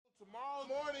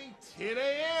Morning, 10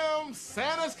 a.m.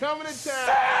 Santa's coming to town.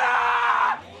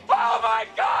 Santa! Oh my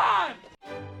God!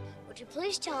 Would you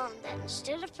please tell him that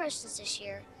instead of presents this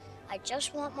year, I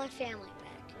just want my family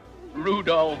back?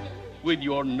 Rudolph, with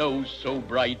your nose so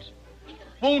bright,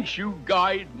 won't you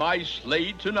guide my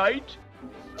sleigh tonight?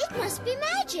 It must be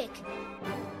magic.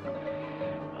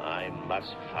 I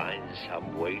must find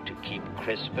some way to keep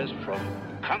Christmas from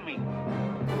coming.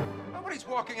 Nobody's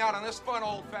walking out on this fun,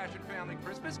 old-fashioned family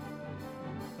Christmas.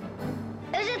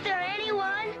 Isn't there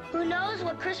anyone who knows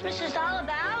what Christmas is all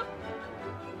about?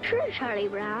 Sure, Charlie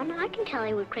Brown. I can tell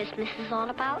you what Christmas is all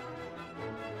about.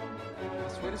 The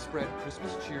best way to spread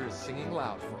Christmas cheer is singing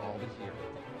loud for all to hear.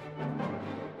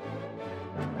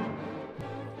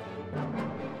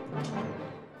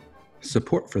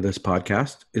 Support for this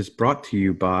podcast is brought to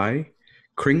you by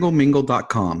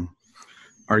KringleMingle.com.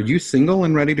 Are you single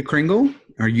and ready to kringle?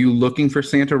 Are you looking for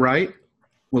Santa right?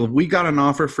 Well, we got an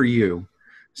offer for you.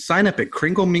 Sign up at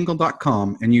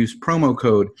KringleMingle.com and use promo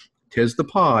code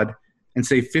TISTHEPOD and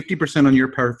save 50% on your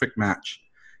perfect match.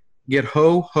 Get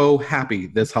ho happy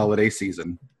this holiday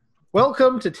season.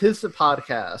 Welcome to Tis the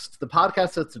Podcast, the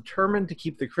podcast that's determined to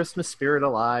keep the Christmas spirit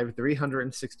alive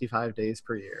 365 days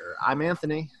per year. I'm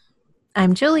Anthony.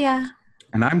 I'm Julia.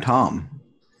 And I'm Tom.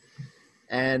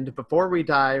 And before we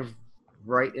dive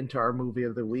right into our movie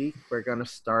of the week, we're going to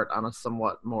start on a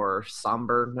somewhat more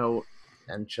somber note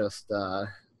and just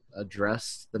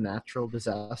address the natural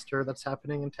disaster that's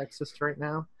happening in Texas right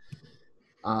now.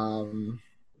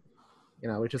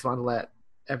 We just want to let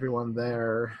everyone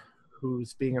there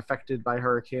who's being affected by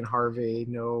Hurricane Harvey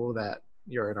know that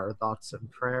you're in our thoughts and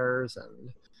prayers.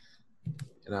 And,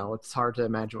 it's hard to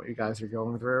imagine what you guys are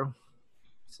going through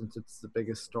since it's the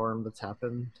biggest storm that's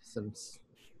happened since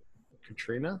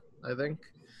Katrina, I think.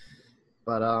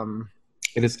 But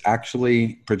it is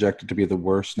actually projected to be the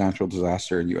worst natural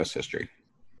disaster in U.S. history.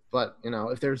 But,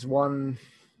 if there's one,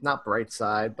 not bright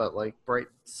side, but like bright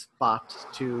spot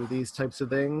to these types of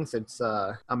things, it's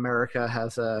America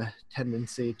has a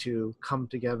tendency to come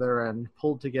together and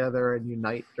pull together and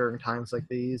unite during times like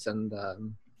these. And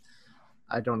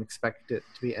I don't expect it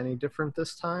to be any different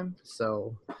this time.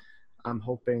 So I'm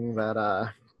hoping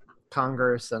that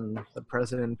Congress and the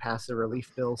president pass a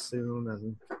relief bill soon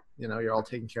and, you're all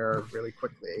taken care of really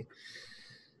quickly.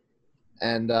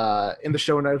 And in the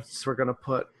show notes, we're going to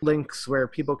put links where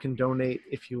people can donate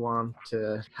if you want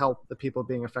to help the people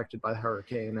being affected by the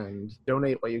hurricane, and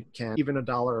donate what you can. Even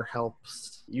 $1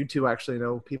 helps. You two actually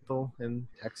know people in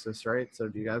Texas, right? So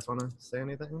do you guys want to say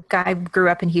anything? I grew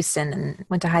up in Houston and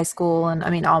went to high school,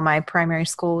 and all my primary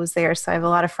school was there. So I have a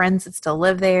lot of friends that still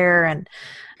live there, and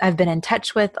I've been in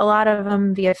touch with a lot of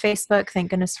them via Facebook.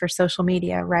 Thank goodness for social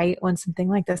media, right? When something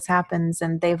like this happens,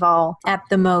 and they've all at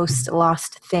the most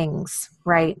lost things,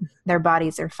 right? Their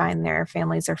bodies are fine, their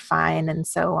families are fine. And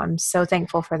so I'm so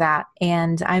thankful for that.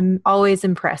 And I'm always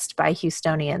impressed by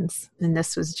Houstonians. And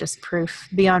this was just proof,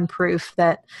 beyond proof,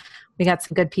 that we got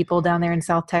some good people down there in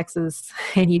South Texas,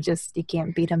 and you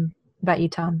can't beat them. About you,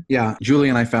 Tom? Yeah, Julie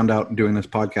and I found out doing this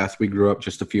podcast, we grew up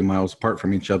just a few miles apart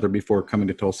from each other before coming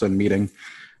to Tulsa and meeting.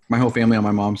 My whole family on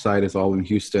my mom's side is all in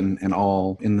Houston and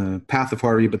all in the path of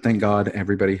Harvey, but thank God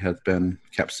everybody has been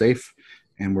kept safe,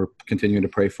 and we're continuing to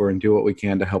pray for and do what we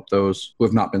can to help those who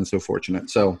have not been so fortunate.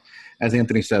 So as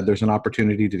Anthony said, there's an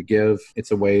opportunity to give.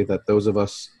 It's a way that those of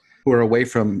us who are away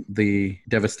from the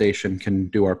devastation can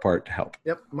do our part to help.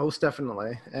 Yep, most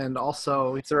definitely. And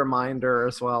also, it's a reminder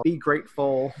as well, be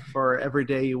grateful for every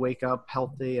day you wake up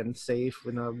healthy and safe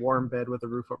in a warm bed with a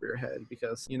roof over your head,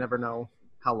 because you never know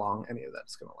how long any of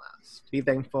that's going to last. Be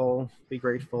thankful, be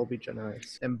grateful, be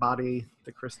generous. Embody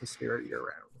the Christmas spirit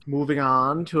year-round. Moving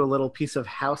on to a little piece of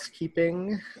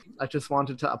housekeeping. I just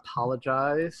wanted to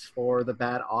apologize for the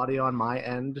bad audio on my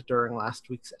end during last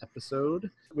week's episode.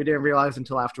 We didn't realize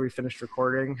until after we finished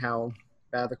recording how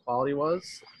bad the quality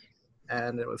was,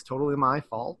 and it was totally my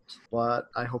fault. But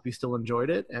I hope you still enjoyed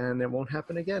it, and it won't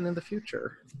happen again in the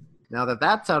future. Now that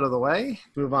that's out of the way,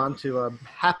 move on to a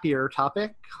happier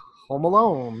topic. Home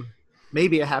Alone.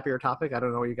 Maybe a happier topic. I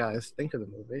don't know what you guys think of the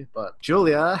movie. But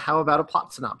Julia, how about a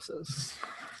plot synopsis?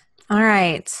 All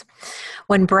right.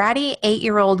 When bratty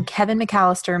 8-year-old Kevin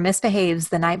McAllister misbehaves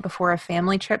the night before a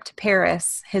family trip to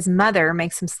Paris, his mother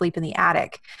makes him sleep in the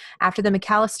attic. After the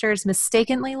McAllisters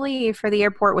mistakenly leave for the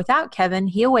airport without Kevin,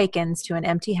 he awakens to an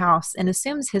empty house and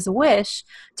assumes his wish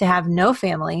to have no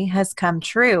family has come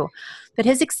true. But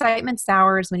his excitement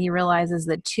sours when he realizes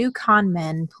that 2 con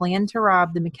men plan to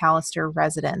rob the McAllister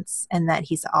residence and that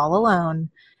he's all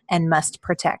alone and must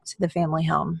protect the family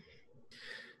home.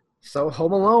 So,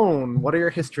 Home Alone, what are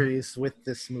your histories with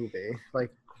this movie?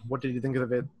 Like, what did you think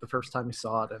of it the first time you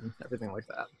saw it and everything like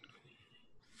that?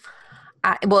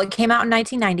 Well, it came out in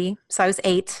 1990, so I was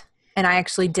 8, and I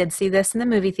actually did see this in the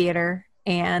movie theater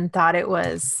and thought it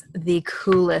was the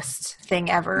coolest thing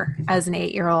ever as an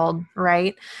 8-year-old,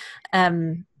 right?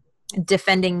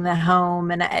 Defending the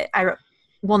home. And I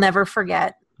will never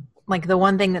forget, like, the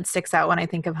one thing that sticks out when I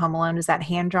think of Home Alone is that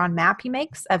hand-drawn map he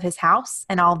makes of his house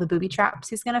and all the booby traps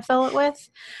he's going to fill it with.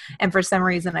 And for some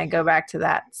reason, I go back to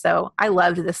that. So I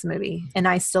loved this movie, and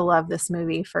I still love this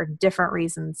movie for different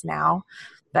reasons now.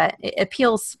 But it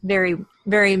appeals very,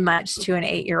 very much to an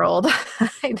 8-year-old,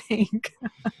 I think.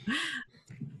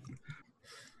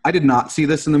 I did not see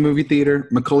this in the movie theater.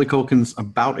 Macaulay Culkin's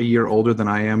about a year older than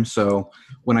I am. So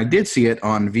when I did see it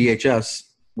on VHS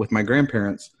with my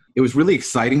grandparents, it was really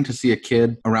exciting to see a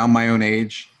kid around my own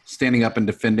age standing up and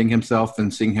defending himself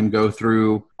and seeing him go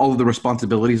through all of the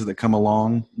responsibilities that come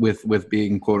along with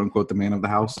being, quote unquote, the man of the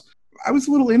house. I was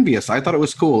a little envious. I thought it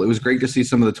was cool. It was great to see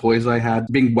some of the toys I had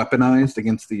being weaponized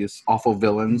against these awful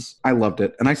villains. I loved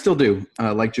it. And I still do,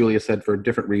 like Julia said, for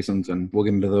different reasons. And we'll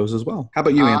get into those as well. How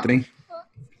about you, Anthony?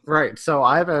 Right. So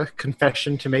I have a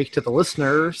confession to make to the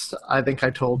listeners. I think I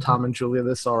told Tom and Julia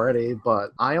this already, but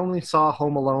I only saw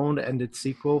Home Alone and its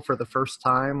sequel for the first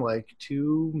time like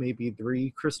 2, maybe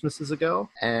 3 Christmases ago.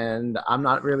 And I'm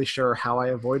not really sure how I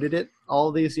avoided it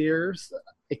all these years.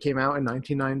 It came out in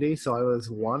 1990, so I was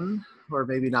 1, or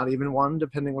maybe not even 1,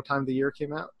 depending what time the year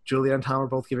came out. Julia and Tom are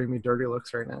both giving me dirty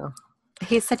looks right now.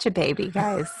 He's such a baby,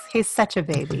 guys. He's such a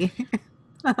baby.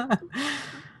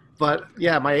 But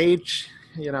yeah, my age,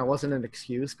 wasn't an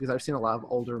excuse because I've seen a lot of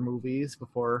older movies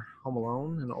before Home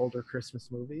Alone and older Christmas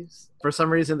movies. For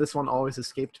some reason, this one always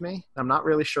escaped me. I'm not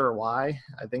really sure why.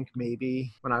 I think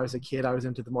maybe when I was a kid, I was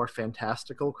into the more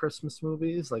fantastical Christmas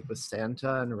movies, like with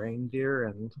Santa and reindeer,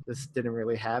 and this didn't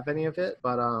really have any of it.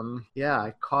 But yeah,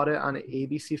 I caught it on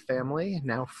ABC Family,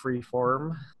 now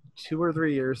Freeform, 2 or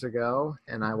 3 years ago,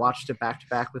 and I watched it back to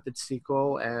back with its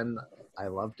sequel, and I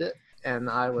loved it.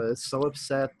 And I was so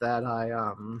upset that I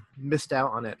missed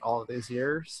out on it all of these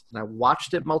years. And I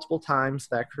watched it multiple times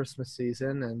that Christmas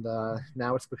season, and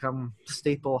now it's become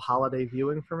staple holiday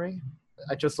viewing for me.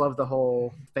 I just love the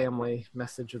whole family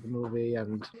message of the movie,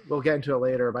 and we'll get into it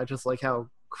later, but I just like how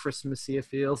Christmassy it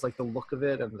feels, like the look of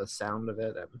it and the sound of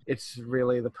it. And it's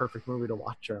really the perfect movie to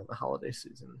watch around the holiday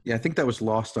season. Yeah, I think that was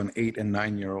lost on 8 and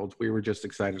 9-year-olds. We were just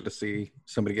excited to see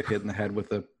somebody get hit in the head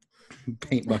with a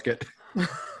paint bucket.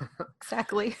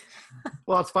 Exactly.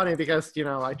 Well, it's funny because,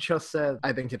 I just said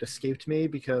I think it escaped me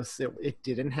because it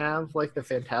didn't have like the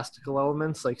fantastical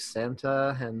elements like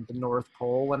Santa and the North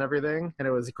Pole and everything, and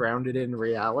it was grounded in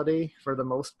reality for the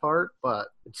most part, but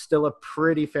it's still a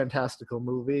pretty fantastical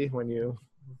movie when you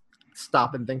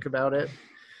stop and think about it.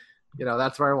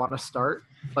 That's where I want to start.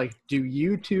 Like, do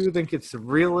you two think it's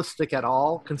realistic at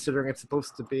all, considering it's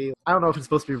supposed to be, I don't know if it's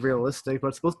supposed to be realistic, but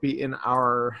it's supposed to be in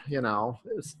our,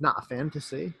 it's not a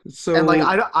fantasy. So, and like,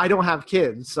 I don't have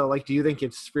kids, so like, do you think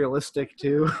it's realistic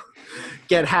to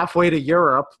get halfway to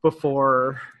Europe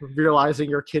before realizing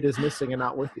your kid is missing and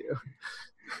not with you?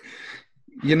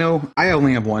 I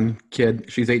only have one kid.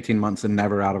 She's 18 months and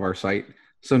never out of our sight.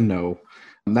 So no,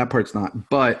 that part's not.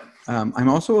 But I'm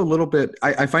also a little bit,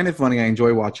 I find it funny. I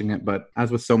enjoy watching it, but as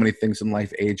with so many things in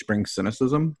life, age brings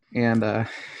cynicism. And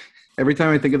every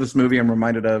time I think of this movie, I'm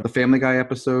reminded of the Family Guy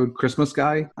episode, Christmas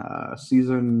Guy,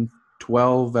 season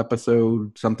 12,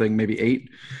 episode something, maybe 8.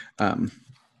 I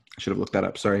should have looked that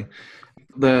up. Sorry.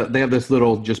 They have this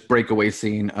little just breakaway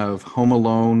scene of Home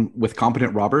Alone with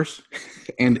competent robbers.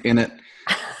 And in it,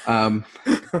 have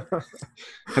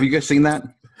you guys seen that?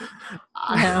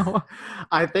 No.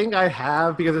 I think I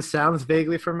have because it sounds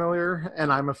vaguely familiar,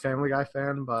 and I'm a Family Guy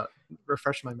fan, but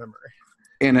refresh my memory.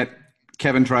 And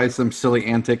Kevin tries some silly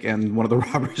antic, and one of the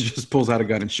robbers just pulls out a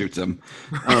gun and shoots him.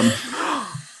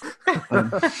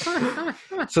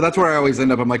 So that's where I always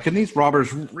end up. I'm like, can these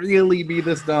robbers really be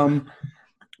this dumb?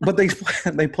 But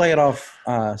they play it off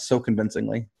so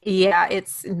convincingly. Yeah,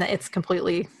 it's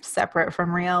completely separate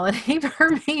from reality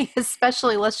for me,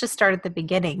 especially, let's just start at the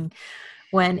beginning.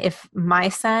 If my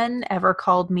son ever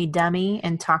called me dummy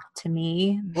and talked to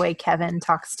me the way Kevin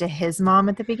talks to his mom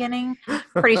at the beginning,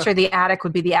 pretty sure the attic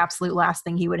would be the absolute last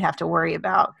thing he would have to worry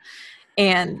about.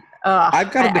 And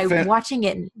I've got to defend, watching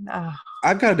it.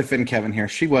 I've got to defend Kevin here.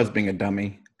 She was being a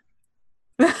dummy.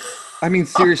 I mean,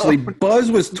 seriously, Buzz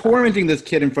was tormenting this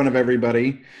kid in front of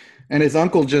everybody, and his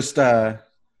uncle just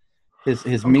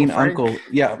his mean Frank. Uncle,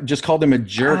 just called him a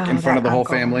jerk in front of the whole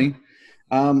family.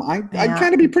 I'd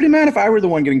kind of be pretty mad if I were the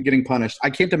one getting punished. I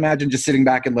can't imagine just sitting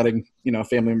back and letting, a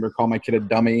family member call my kid a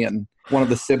dummy and one of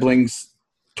the siblings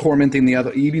tormenting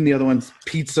eating the other one's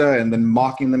pizza and then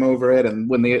mocking them over it. And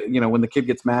when the kid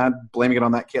gets mad, blaming it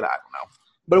on that kid. I don't know.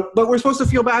 But we're supposed to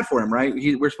feel bad for him, right?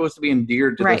 We're supposed to be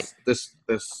endeared to this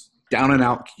down and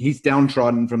out. He's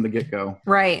downtrodden from the get-go.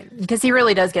 Right. Because he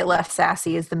really does get less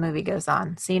sassy as the movie goes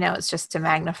on. So, it's just to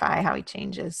magnify how he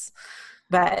changes.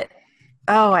 But,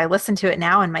 I listen to it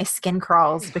now and my skin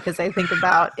crawls because I think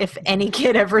about if any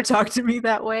kid ever talked to me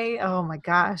that way. Oh, my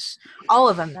gosh. All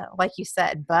of them, though. Like you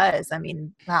said, Buzz. I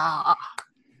mean,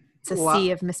 it's a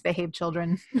sea of misbehaved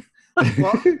children.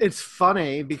 Well, it's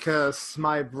funny because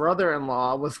my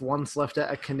brother-in-law was once left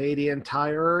at a Canadian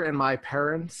Tire, and my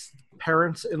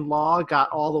parents-in-law got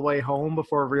all the way home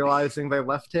before realizing they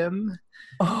left him.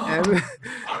 Oh. And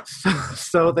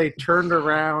so they turned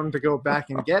around to go back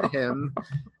and get him,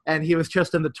 and he was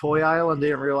just in the toy aisle and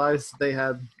didn't realize they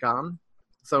had gone.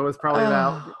 So it was probably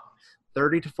about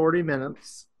 30 to 40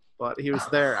 minutes, but he was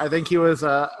there. I think he was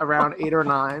around 8 or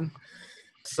 9.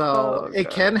 So it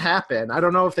can happen. I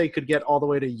don't know if they could get all the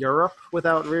way to Europe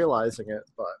without realizing it,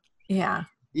 but yeah,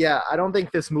 I don't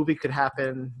think this movie could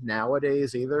happen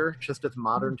nowadays either. Just with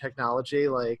modern technology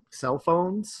like cell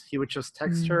phones, he would just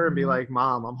text her and be like,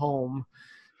 "Mom, I'm home,"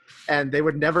 and they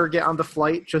would never get on the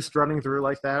flight just running through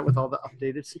like that with all the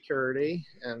updated security.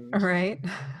 And right.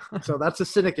 So that's a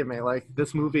cynic in me. Like,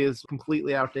 this movie is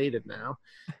completely outdated now,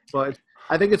 but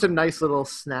I think it's a nice little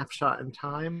snapshot in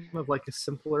time of like a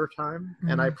simpler time.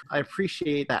 Mm-hmm. And I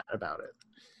appreciate that about it.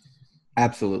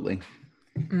 Absolutely.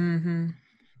 Mm-hmm.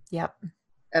 Yep.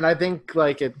 And I think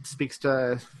like it speaks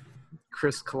to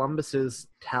Chris Columbus's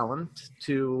talent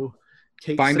to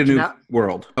find a new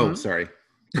world. Oh, sorry.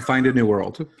 To find a new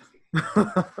world.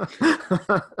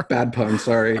 Bad pun,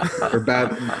 sorry. Or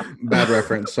bad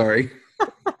reference, sorry.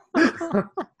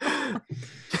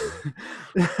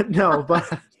 No,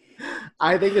 but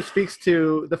I think it speaks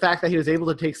to the fact that he was able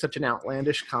to take such an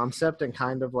outlandish concept and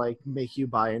kind of like make you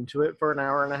buy into it for an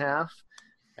hour and a half.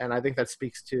 And I think that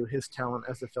speaks to his talent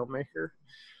as a filmmaker.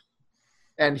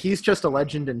 And he's just a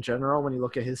legend in general when you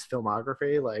look at his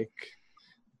filmography. Like,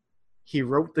 he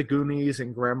wrote The Goonies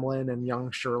and Gremlin and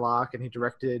Young Sherlock, and he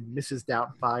directed Mrs.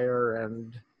 Doubtfire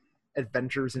and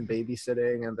Adventures in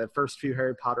Babysitting and the first few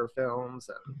Harry Potter films.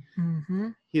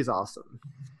 And he's awesome.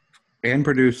 And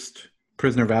produced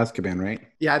Prisoner of Azkaban, right?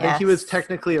 Yeah, I think he was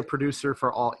technically a producer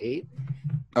for all 8.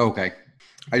 Oh, okay.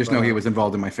 I just know he was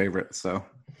involved in my favorite, so.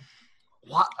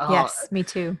 What? Yes, me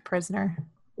too. Prisoner.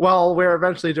 Well, we're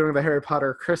eventually doing the Harry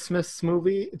Potter Christmas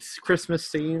movie. It's Christmas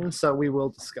scene, so we will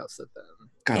discuss it then.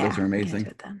 God, those are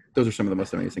amazing. Those are some of the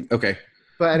most amazing. Okay.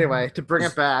 But anyway, to bring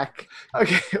it back,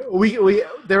 okay, we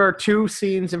there are 2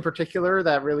 scenes in particular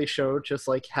that really show just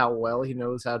like how well he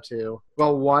knows how to.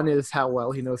 Well, one is how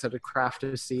well he knows how to craft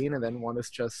a scene, and then one is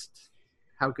just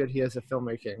how good he is at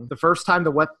filmmaking. The first time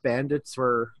the Wet Bandits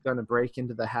were going to break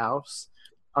into the house,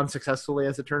 unsuccessfully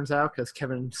as it turns out, because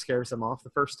Kevin scares them off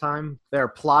the first time. They're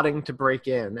plotting to break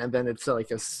in, and then it's like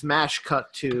a smash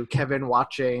cut to Kevin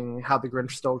watching How the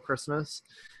Grinch Stole Christmas,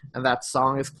 and that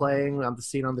song is playing on the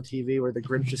scene on the TV where the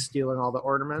Grinch is stealing all the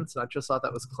ornaments, and I just thought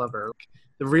that was clever.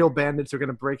 The real bandits are going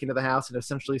to break into the house and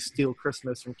essentially steal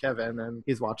Christmas from Kevin, and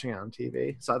he's watching it on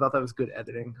TV. So I thought that was good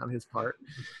editing on his part.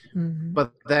 Mm-hmm.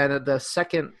 But then the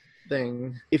second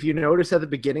thing, if you notice at the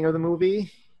beginning of the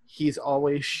movie, he's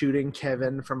always shooting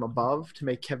Kevin from above to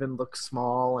make Kevin look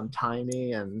small and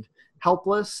tiny and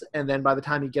helpless. And then by the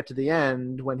time you get to the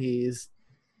end, when he's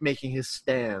making his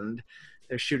stand,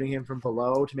 they're shooting him from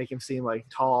below to make him seem like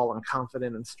tall and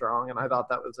confident and strong. And I thought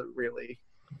that was a really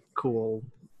cool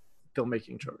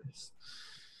filmmaking choice.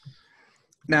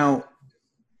 Now,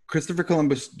 Christopher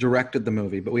Columbus directed the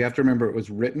movie, but we have to remember it was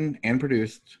written and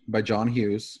produced by John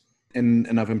Hughes, in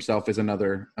and of himself is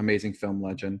another amazing film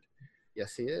legend.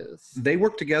 Yes, he is. They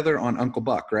worked together on Uncle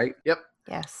Buck, right? Yep.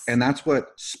 Yes. And that's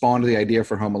what spawned the idea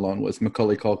for Home Alone, was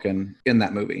Macaulay Culkin in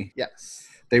that movie. Yes.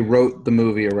 They wrote the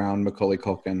movie around Macaulay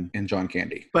Culkin and John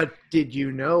Candy. But did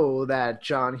you know that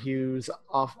John Hughes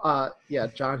offered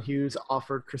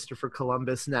Christopher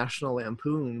Columbus National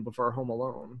Lampoon before Home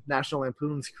Alone? National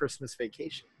Lampoon's Christmas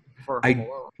Vacation before Home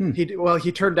Alone.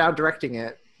 He turned down directing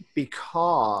it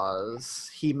because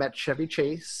he met Chevy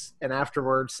Chase and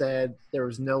afterwards said there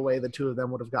was no way the two of them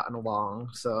would have gotten along.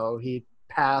 So he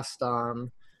passed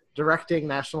on directing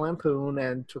National Lampoon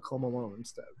and took Home Alone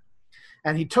instead.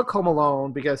 And he took Home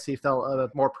Alone because he felt a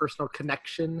more personal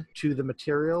connection to the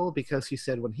material, because he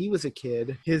said when he was a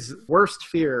kid, his worst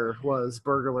fear was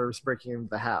burglars breaking into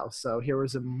the house. So here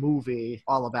was a movie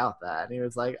all about that. And he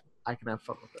was like, I can have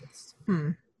fun with this.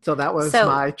 So that was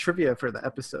my trivia for the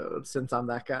episode, since I'm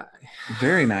that guy.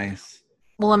 Very nice.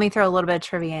 Well, let me throw a little bit of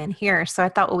trivia in here. So I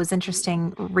thought what was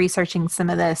interesting researching some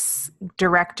of this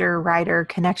director-writer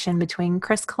connection between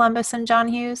Chris Columbus and John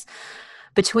Hughes.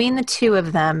 Between the two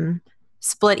of them,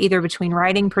 split either between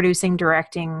writing, producing,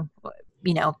 directing,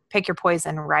 pick your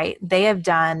poison, right? They have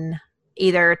done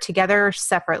either together or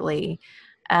separately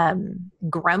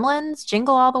Gremlins,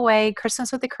 Jingle All the Way,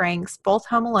 Christmas with the Cranks, both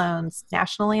Home Alones,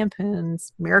 National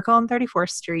Lampoons, Miracle on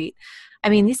 34th Street. I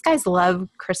mean, these guys love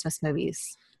Christmas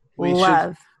movies.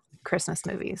 Christmas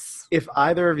movies. If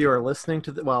either of you are listening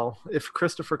to if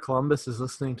Christopher Columbus is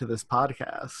listening to this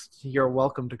podcast, you're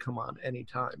welcome to come on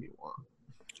anytime you want.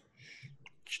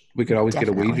 We could always get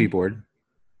a Ouija board.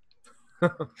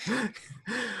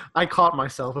 I caught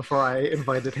myself before I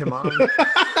invited him on.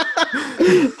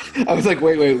 I was like,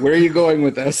 wait, where are you going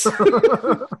with this?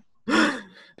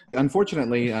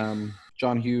 Unfortunately,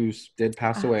 John Hughes did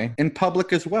pass away in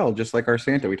public as well, just like our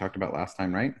Santa we talked about last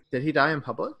time, right? Did he die in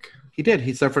public? He did.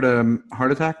 He suffered a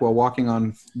heart attack while walking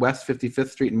on West 55th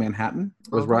Street in Manhattan,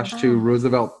 was rushed to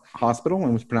Roosevelt Hospital,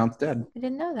 and was pronounced dead. I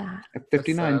didn't know that. At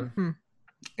 59.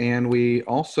 And we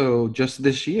also, just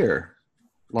this year,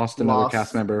 lost another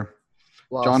cast member,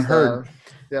 John Hurd.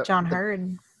 John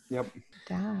Hurd. Yep.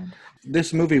 Dad.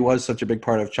 This movie was such a big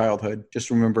part of childhood.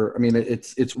 Just remember, I mean,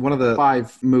 it's one of the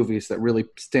 5 movies that really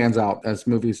stands out as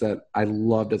movies that I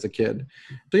loved as a kid.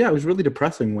 So yeah, it was really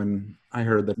depressing when I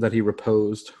heard that he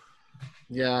reposed.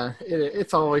 Yeah,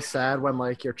 it's always sad when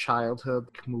like your childhood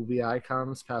movie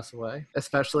icons pass away,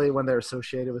 especially when they're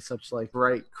associated with such like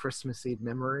bright Christmassy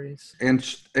memories. And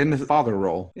in the father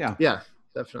role, yeah. Yeah,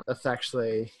 definitely. That's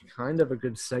actually kind of a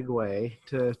good segue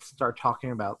to start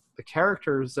talking about the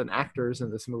characters and actors in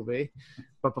this movie.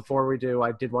 But before we do,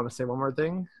 I did want to say one more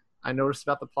thing. I noticed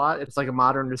about the plot. It's like a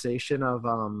modernization of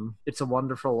It's a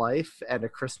Wonderful Life and A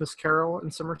Christmas Carol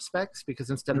in some respects, because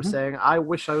instead of saying, I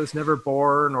wish I was never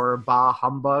born or bah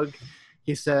humbug,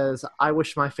 he says, I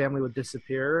wish my family would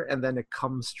disappear, and then it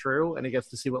comes true, and he gets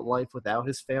to see what life without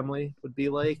his family would be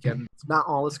like, and it's not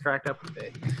all it's cracked up to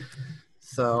be.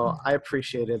 So I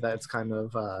appreciated that it's kind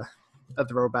of a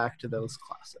throwback to those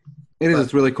classics. It is.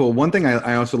 It's really cool. One thing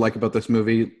I also like about this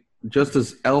movie, just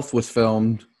as Elf was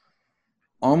filmed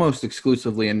almost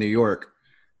exclusively in New York,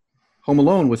 Home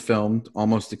Alone was filmed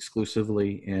almost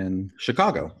exclusively in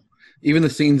Chicago. Even the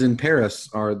scenes in Paris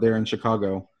are there in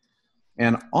Chicago.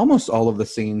 And almost all of the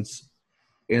scenes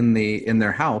in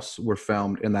their house were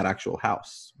filmed in that actual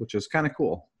house, which is kind of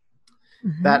cool.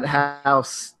 Mm-hmm. That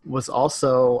house was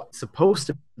also supposed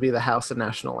to be the house of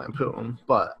National Lampoon,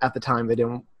 but at the time they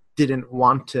didn't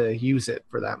want to use it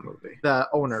for that movie. The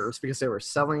owners, because they were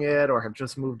selling it or had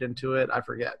just moved into it, I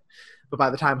forget. But by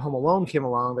the time Home Alone came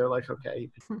along, they're like, okay.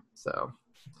 So,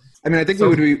 I mean, I think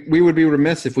we would be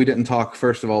remiss if we didn't talk,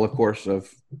 first of all, of course,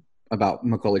 about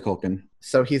Macaulay Culkin.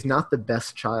 So he's not the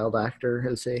best child actor,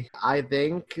 is he? I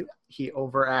think he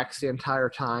overacts the entire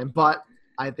time, but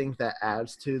I think that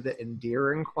adds to the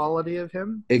endearing quality of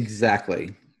him.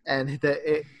 Exactly. And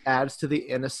it adds to the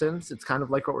innocence. It's kind of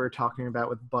like what we were talking about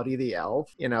with Buddy the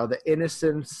Elf. You know, the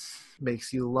innocence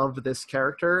makes you love this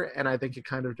character, and I think it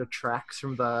kind of detracts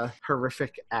from the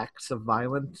horrific acts of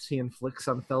violence he inflicts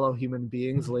on fellow human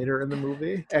beings later in the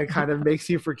movie, and kind of makes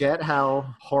you forget how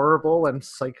horrible and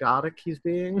psychotic he's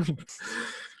being.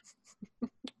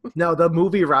 No, the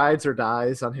movie rides or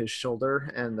dies on his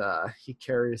shoulder, and he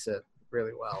carries it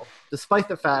really well, despite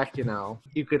the fact,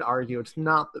 you could argue it's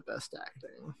not the best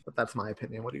acting, but that's my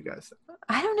opinion. What do you guys think?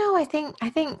 I don't know. I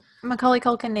think Macaulay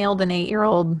Culkin nailed an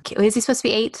 8-year-old. Is he supposed to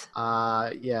be 8?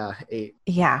 Yeah, 8.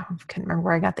 Yeah, couldn't remember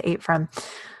where I got the 8 from.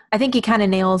 I think he kind of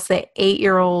nails the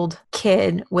 8-year-old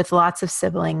kid with lots of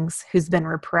siblings who's been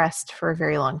repressed for a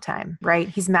very long time, right?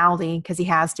 He's mouthy because he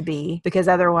has to be, because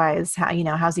otherwise,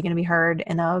 how's he going to be heard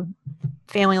in a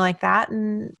family like that?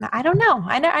 And I don't know.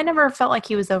 I never felt like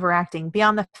he was overacting,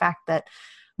 beyond the fact that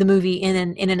the movie in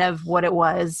and of what it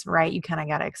was, right? You kind of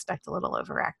got to expect a little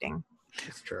overacting.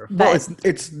 It's true. Well,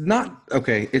 it's not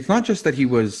okay. It's not just that he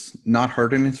was not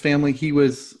hurt in his family.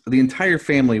 The entire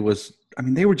family was. I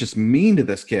mean, they were just mean to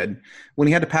this kid. When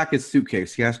he had to pack his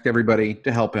suitcase, he asked everybody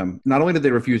to help him. Not only did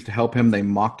they refuse to help him, they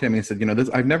mocked him. He said,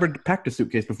 I've never packed a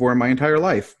suitcase before in my entire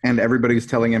life. And everybody's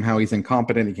telling him how he's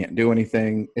incompetent. He can't do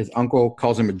anything. His uncle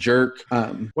calls him a jerk.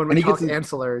 When we talk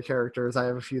ancillary characters, I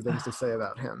have a few things to say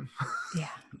about him.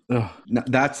 Yeah.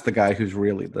 That's the guy who's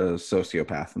really the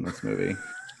sociopath in this movie.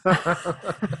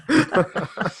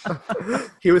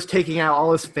 He was taking out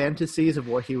all his fantasies of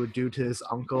what he would do to his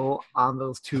uncle on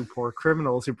those 2 poor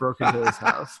criminals who broke into his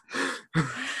house.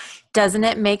 Doesn't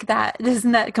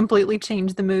that completely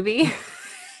change the movie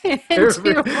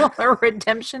into a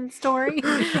redemption story?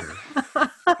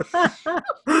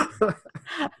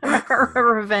 A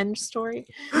revenge story.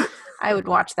 I would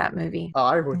watch that movie. Oh,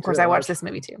 I would. Of course, I watched this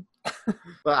movie too.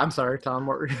 But I'm sorry, Tom.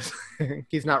 What were you saying?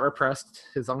 He's not repressed.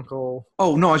 His uncle.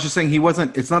 Oh no, I was just saying he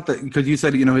wasn't. It's not that because you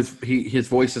said his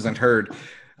voice isn't heard.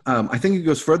 I think it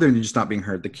goes further than just not being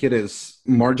heard. The kid is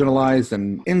marginalized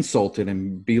and insulted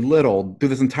and belittled through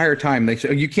this entire time. They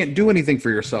say you can't do anything for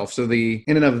yourself. So in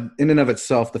and of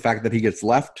itself, the fact that he gets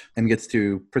left and gets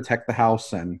to protect the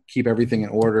house and keep everything in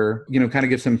order, kind of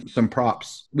gives him some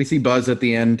props. We see Buzz at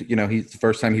the end. He's the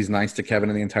first time he's nice to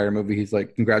Kevin in the entire movie. He's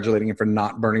like congratulating him for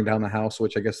not burning down the house,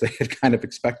 which I guess they had kind of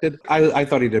expected. I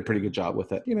thought he did a pretty good job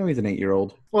with it. He's an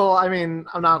 8-year-old. Well, I mean,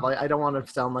 I'm not like I don't want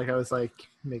to sound like I was like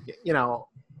making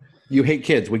You hate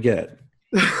kids, we get it.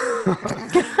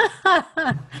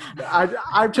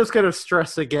 I'm just going to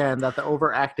stress again that the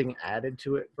overacting added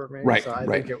to it for me. Right, so I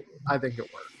right. think it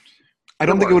worked. I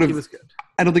don't think it would He was have. good.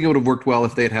 I don't think it would have worked well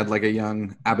if they had like a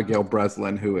young Abigail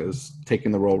Breslin who is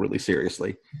taking the role really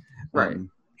seriously. Right.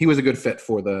 He was a good fit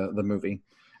for the movie,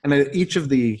 and each of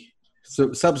the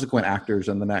subsequent actors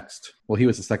in the next. Well, he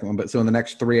was the second one, but so in the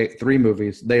next three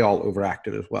movies, they all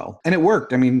overacted as well, and it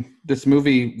worked. I mean, this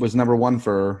movie was number one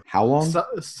for how long?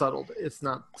 Subtle. It's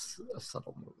not a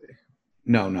subtle movie.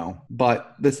 No.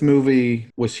 But this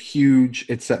movie was huge.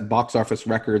 It set box office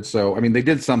records. So, I mean, they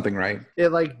did something right.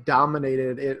 It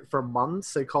dominated it for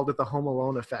months. They called it the Home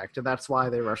Alone effect. And that's why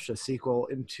they rushed a sequel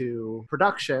into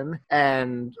production.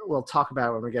 And we'll talk about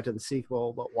it when we get to the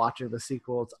sequel. But watching the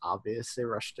sequel, it's obvious they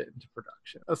rushed it into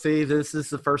production. See, this is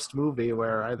the first movie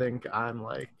where I think I'm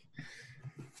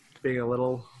being a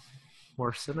little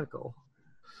more cynical.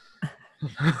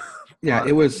 Yeah,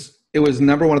 it was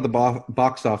number one at the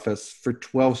box office for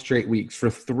 12 straight weeks for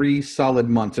 3 solid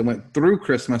months. It went through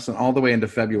Christmas and all the way into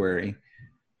February,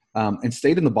 and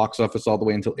stayed in the box office all the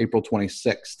way until April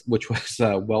 26th, which was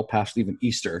well past even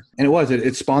Easter. And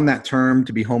it spawned that term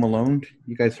to be Home Alone.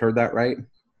 You guys heard that, right?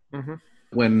 Mm-hmm.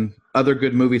 When other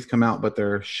good movies come out, but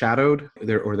they're shadowed,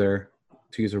 they're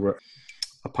to use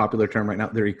a popular term right now,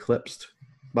 they're eclipsed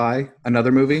by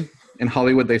another movie. In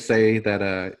Hollywood, they say that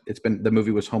the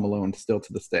movie was Home Alone still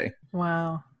to this day.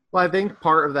 Wow. Well, I think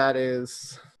part of that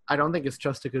is I don't think it's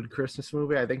just a good Christmas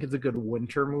movie. I think it's a good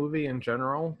winter movie in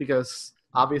general because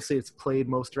obviously it's played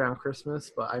most around Christmas.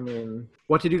 But I mean,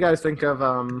 what did you guys think of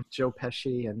Joe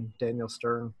Pesci and Daniel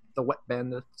Stern, the Wet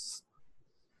Bandits?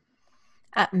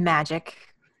 Magic.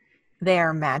 They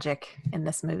are magic in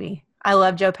this movie. I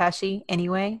love Joe Pesci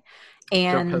anyway.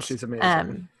 And Joe Pesci's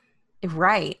amazing.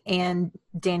 Right. And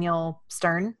Daniel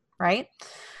Stern, right?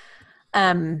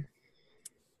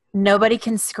 Nobody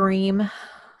can scream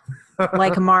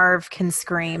like Marv can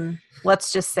scream.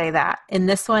 Let's just say that. In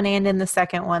this one and in the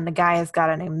second one, the guy has got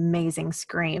an amazing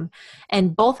scream.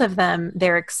 And both of them,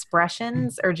 their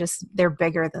expressions are just, they're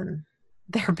bigger than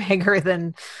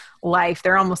life.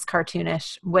 They're almost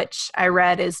cartoonish, which I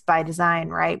read is by design,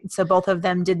 right? So both of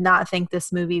them did not think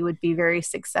this movie would be very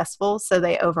successful, so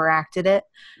they overacted it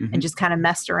and just kind of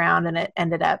messed around, and it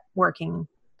ended up working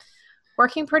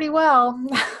pretty well.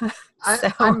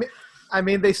 I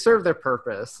mean, they serve their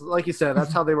purpose. Like you said,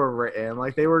 that's how they were written.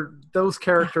 Those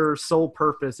characters' sole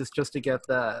purpose is just to get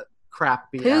the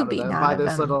crap beat out of them by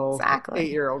this little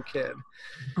 8-year-old kid.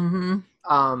 Mm-hmm.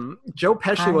 Joe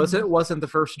Pesci wasn't the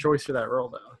first choice for that role,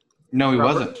 though. No, he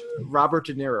wasn't. Robert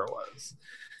De Niro was.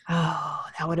 Oh,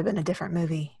 that would have been a different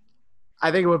movie.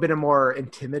 I think it would have been a more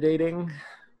intimidating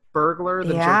burglar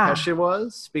than Joe Pesci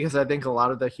was, because I think a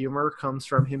lot of the humor comes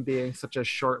from him being such a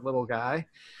short little guy.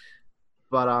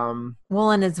 But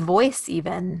well, and his voice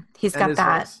even. He's got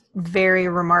that very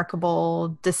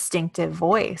remarkable, distinctive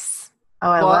voice.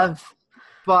 But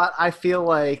I feel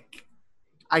like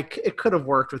it could have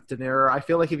worked with De Niro. I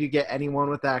feel like if you get anyone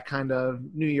with that kind of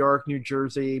New York, New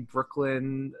Jersey,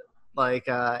 Brooklyn,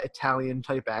 Italian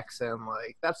type accent,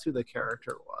 that's who the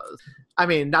character was. I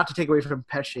mean, not to take away from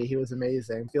Pesci, he was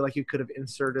amazing. I feel like you could have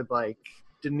inserted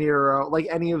De Niro,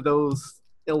 any of those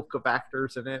ilk of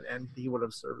actors in it, and he would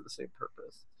have served the same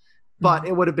purpose. But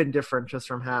it would have been different just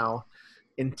from how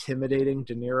intimidating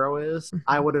De Niro is.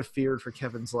 I would have feared for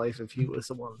Kevin's life if he was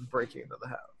the one breaking into the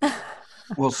house.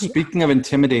 Well, speaking of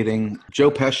intimidating,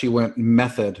 Joe Pesci went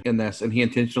method in this, and he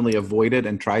intentionally avoided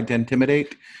and tried to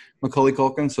intimidate Macaulay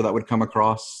Culkin, so that would come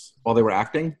across while they were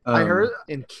acting. I heard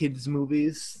in kids'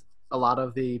 movies, a lot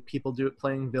of the people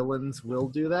playing villains will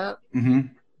do that.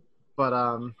 Mm-hmm.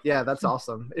 But yeah, that's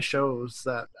awesome. It shows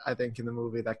that I think in the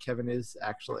movie that Kevin is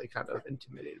actually kind of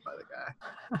intimidated by the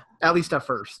guy, at least at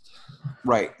first.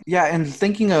 Right. Yeah, and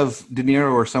thinking of De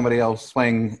Niro or somebody else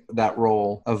playing that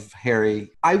role of Harry,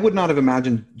 I would not have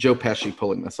imagined Joe Pesci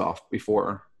pulling this off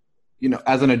before you know,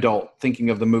 as an adult, thinking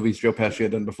of the movies Joe Pesci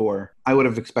had done before, I would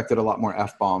have expected a lot more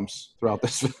F-bombs throughout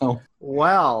this film.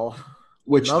 Well,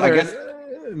 Which I guess...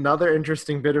 Another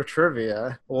interesting bit of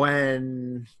trivia,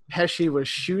 when Pesci was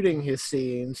shooting his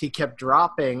scenes, he kept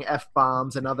dropping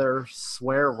F-bombs and other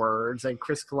swear words, and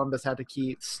Chris Columbus had to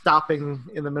keep stopping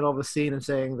in the middle of a scene and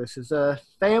saying, this is a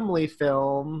family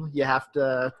film, you have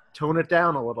to tone it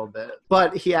down a little bit.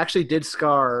 But he actually did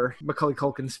scar Macaulay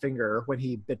Culkin's finger when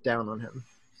he bit down on him.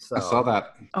 So I saw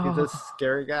that. He's a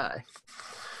scary guy.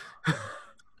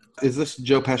 Is this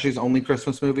Joe Pesci's only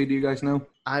Christmas movie, do you guys know?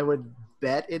 I would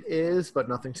bet it is, but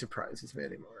nothing surprises me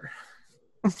anymore.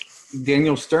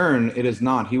 Daniel Stern, it is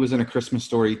not. He was in A Christmas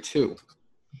Story 2.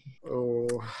 Oh.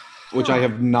 Which I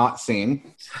have not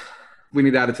seen. We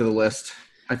need to add it to the list.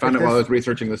 I found it while I was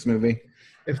researching this movie.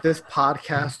 If this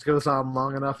podcast goes on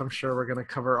long enough, I'm sure we're going to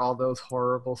cover all those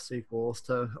horrible sequels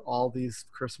to all these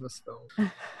Christmas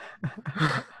films.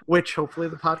 Which hopefully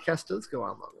the podcast does go on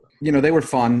long enough. You know, they were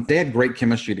fun. They had great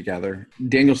chemistry together.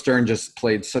 Daniel Stern just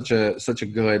played such a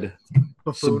good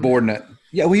buffoon. Subordinate.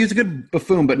 Yeah, well, he was a good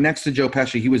buffoon, but next to Joe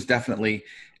Pesci, he was definitely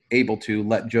able to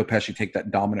let Joe Pesci take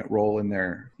that dominant role in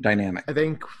their dynamic. I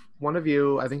think one of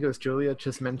you, I think it was Julia,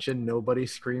 just mentioned nobody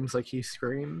screams like he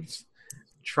screams.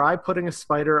 Try putting a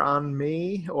spider on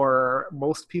me or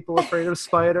most people afraid of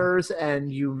spiders,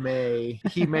 and he may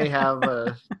have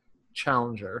a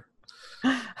challenger.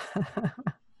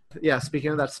 Yeah,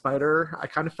 speaking of that spider, I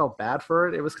kind of felt bad for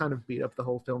it. It was kind of beat up the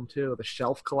whole film too. The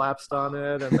shelf collapsed on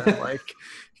it, and then like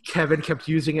Kevin kept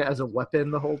using it as a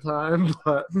weapon the whole time.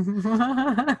 But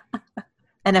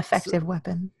an effective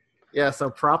weapon. Yeah, so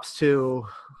props to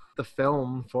the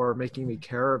film for making me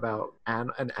care about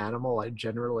an animal I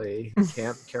generally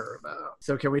can't care about.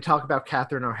 So can we talk about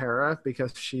Catherine O'Hara,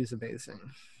 because she's amazing.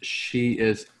 She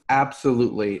is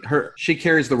absolutely she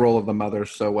carries the role of the mother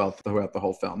so well throughout the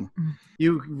whole film.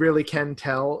 You really can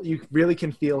tell, you really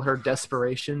can feel her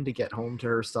desperation to get home to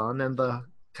her son, and the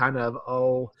kind of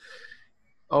oh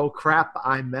crap,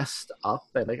 I messed up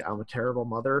and like I'm a terrible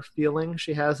mother feeling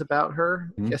she has about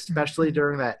her, especially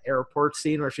during that airport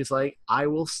scene where she's like, I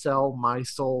will sell my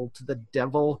soul to the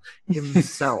devil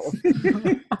himself.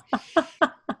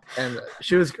 And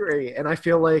she was great. And I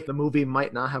feel like the movie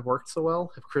might not have worked so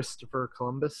well if Chris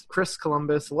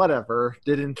Columbus, whatever,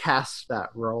 didn't cast that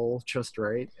role just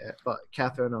right. But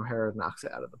Catherine O'Hara knocks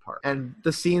it out of the park. And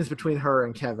the scenes between her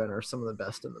and Kevin are some of the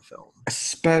best in the film.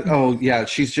 Oh, yeah.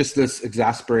 She's just this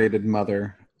exasperated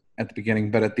mother at the beginning,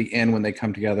 but at the end when they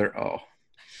come together,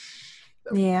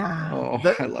 yeah.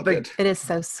 I love it. It is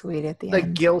so sweet at the end. The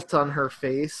guilt on her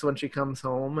face when she comes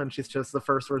home and she's just, the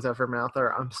first words out of her mouth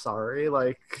are, I'm sorry.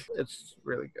 Like, it's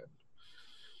really good.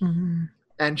 Mm-hmm.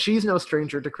 And she's no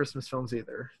stranger to Christmas films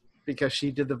either, because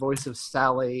she did the voice of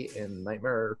Sally in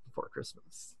Nightmare Before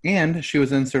Christmas. And she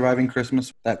was in Surviving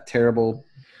Christmas, that terrible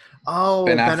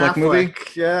Ben Affleck movie.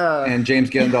 Yeah. And James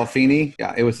Gandolfini.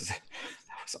 Yeah, that was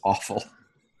awful.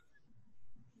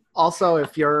 Also,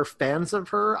 if you're fans of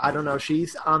her, I don't know,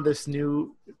 she's on this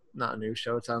not a new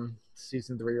show, it's on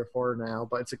season 3 or 4 now,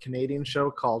 but it's a Canadian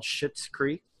show called Schitt's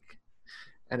Creek,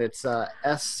 and it's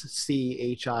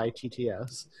SCHITTS,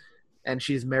 and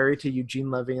she's married to Eugene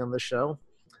Levy on the show,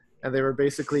 and they were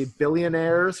basically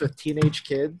billionaires with teenage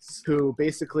kids who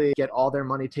basically get all their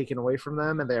money taken away from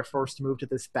them, and they're forced to move to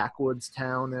this backwoods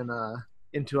town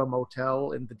into a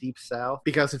motel in the deep south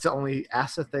because it's the only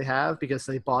asset they have, because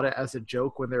they bought it as a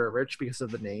joke when they were rich because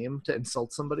of the name to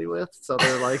insult somebody with. So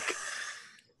they're like,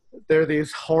 they're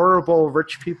these horrible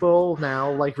rich people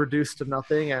now, like reduced to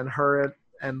nothing, and her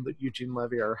and Eugene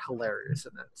Levy are hilarious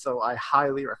in it. So I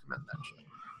highly recommend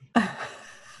that show.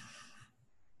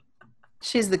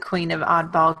 She's the queen of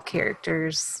oddball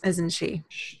characters, isn't she?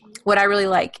 What I really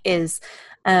like is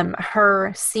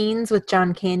her scenes with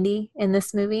John Candy in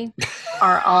this movie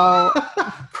are all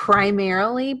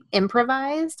primarily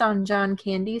improvised on John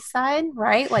Candy's side,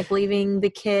 right? Like leaving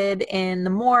the kid in the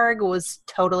morgue was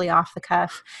totally off the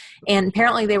cuff. And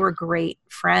apparently they were great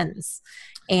friends.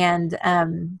 And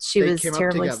she was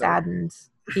terribly saddened.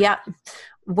 Yeah.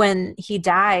 When he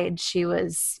died, she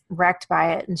was wrecked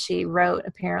by it. And she wrote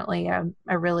apparently a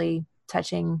really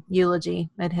touching eulogy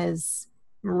at his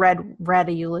read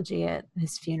a eulogy at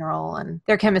his funeral, and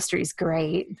their chemistry is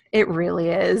great. It really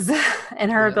is.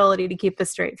 And her ability to keep a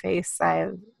straight face, I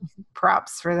have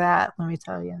props for that, let me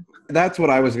tell you. That's what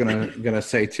I was gonna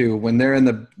say too. When they're in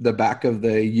the back of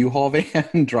the U-Haul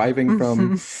van driving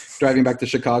back to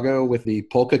Chicago with the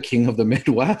Polka King of the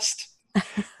Midwest,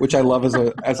 which I love as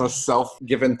a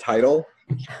self-given title.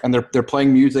 And they're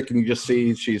playing music, and you just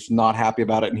see she's not happy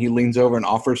about it, and he leans over and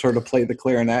offers her to play the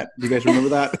clarinet. Do you guys remember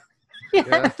that?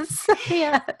 Yes.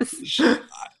 Yes.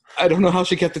 I don't know how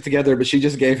she kept it together, but she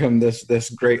just gave him this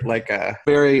great, like,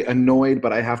 very annoyed,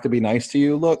 but I have to be nice to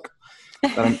you look.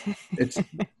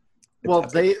 Well,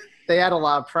 they had a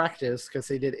lot of practice because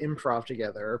they did improv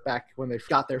together back when they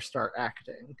got their start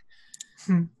acting.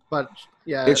 But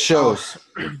yeah, it shows.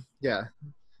 Yeah,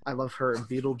 I love her in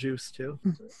Beetlejuice too.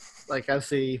 Like as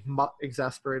the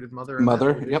exasperated mother.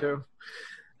 Yep. Too.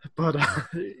 But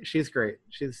she's great.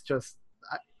 She's just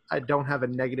I don't have a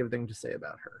negative thing to say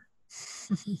about her.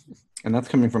 And that's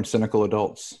coming from cynical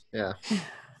adults. Yeah,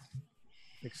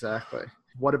 exactly.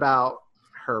 What about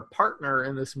her partner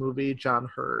in this movie, John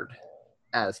Hurd,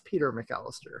 as Peter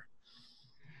McAllister?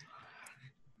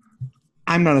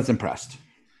 I'm not as impressed.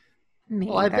 Me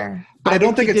Well, either. But I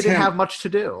don't think he it's didn't him. have much to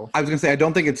do. I was going to say, I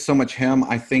don't think it's so much him.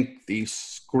 I think the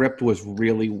script was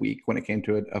really weak when it came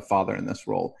to a father in this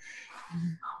role.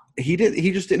 He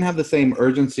just didn't have the same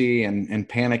urgency and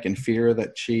panic and fear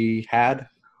that she had,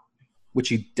 which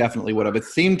he definitely would have. It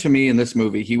seemed to me in this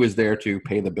movie, he was there to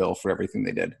pay the bill for everything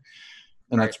they did.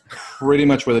 And that's pretty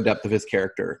much where the depth of his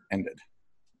character ended.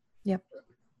 Yep.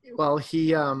 Well,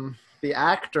 the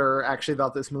actor actually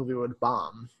thought this movie would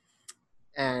bomb.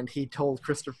 And he told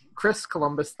Chris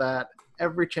Columbus that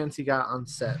every chance he got on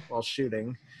set while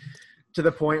shooting, to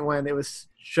the point when it was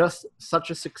just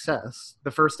such a success.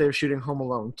 The first day of shooting Home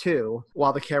Alone 2,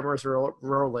 while the cameras were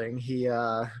rolling, he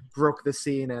broke the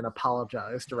scene and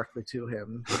apologized directly to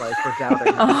him, like for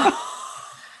doubting him.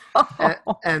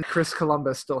 And Chris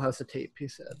Columbus still has the tape, he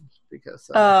said,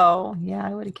 because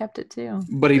I would have kept it too.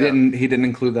 But he didn't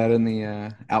include that in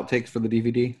the outtakes for the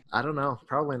DVD? I don't know,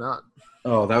 probably not.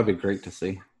 Oh, that would be great to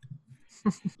see.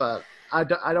 But I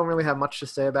don't really have much to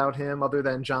say about him other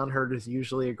than John Hurd is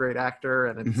usually a great actor,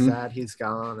 and it's sad he's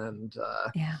gone. And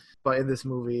but in this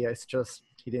movie, it's just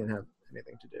he didn't have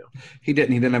anything to do. He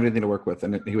didn't have anything to work with,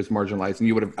 and he was marginalized.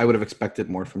 And I would have expected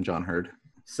more from John Hurd.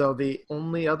 So the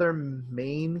only other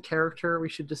main character we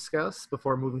should discuss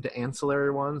before moving to ancillary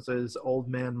ones is Old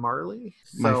Man Marley.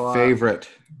 My favorite.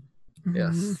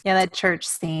 Yes. Yeah, that church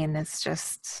scene is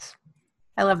just...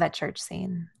 I love that church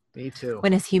scene. Me too.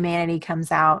 When his humanity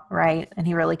comes out, right? And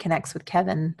he really connects with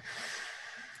Kevin.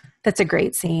 That's a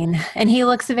great scene. And he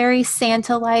looks very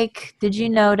Santa-like. Did you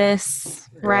notice?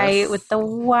 Yes. Right? With the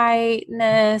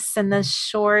whiteness and the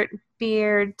short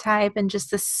beard type and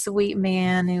just a sweet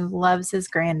man who loves his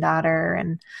granddaughter.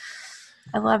 And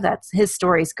I love that. His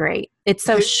story's great. It's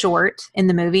so short in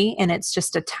the movie, and it's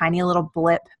just a tiny little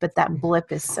blip, but that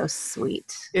blip is so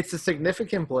sweet. It's a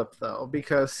significant blip, though,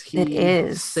 because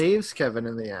he saves Kevin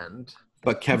in the end.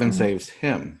 But Kevin saves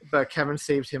him. But Kevin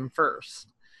saved him first.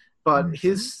 But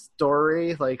his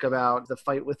story, like about the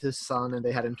fight with his son and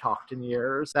they hadn't talked in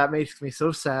years, that makes me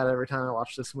so sad every time I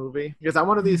watch this movie. Because I'm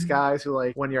one of these guys who,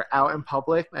 like, when you're out in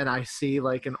public and I see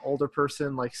like an older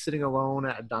person like sitting alone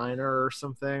at a diner or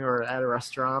something or at a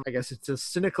restaurant, I guess it's a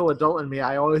cynical adult in me.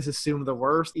 I always assume the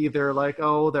worst. Either like,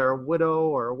 oh, they're a widow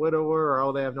or a widower, or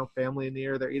oh, they have no family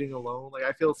near, they're eating alone. Like,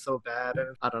 I feel so bad.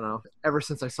 And I don't know. Ever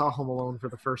since I saw Home Alone for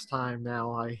the first time,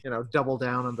 now I, double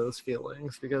down on those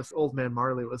feelings because Old Man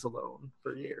Marley was alone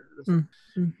for years.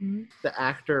 The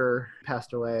actor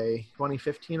passed away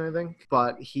 2015, I think,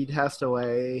 but he passed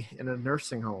away in a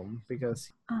nursing home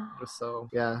because he was so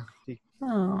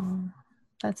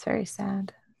that's very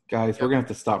sad. Guys, we're gonna have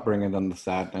to stop bringing in the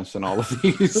sadness and all of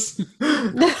these.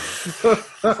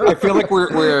 I feel like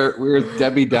we're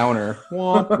Debbie Downer.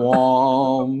 Womp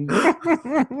womp.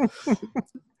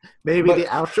 Maybe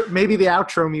the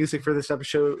outro music for this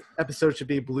episode should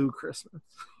be Blue Christmas.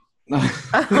 Well,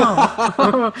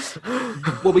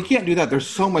 we can't do that. There's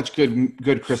so much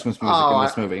good Christmas music in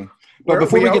this movie. But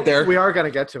before we get there, we are going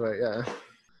to get to it. Yeah.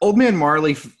 Old Man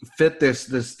Marley fit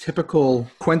this typical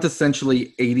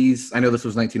quintessentially 80s. I know this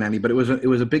was 1990, but it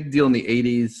was a big deal in the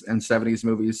 80s and 70s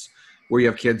movies where you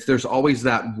have kids. There's always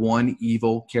that one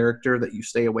evil character that you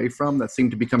stay away from that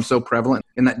seemed to become so prevalent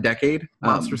in that decade.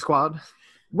 Monster Squad.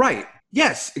 Right.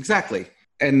 Yes, exactly.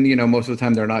 And most of the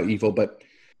time they're not evil, but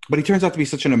he turns out to be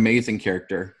such an amazing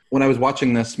character. When I was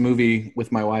watching this movie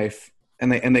with my wife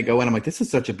and they go in, I'm like, this is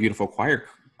such a beautiful choir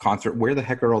concert. Where the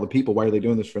heck are all the people? Why are they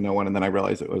doing this for no one? And then I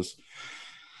realized it was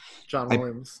John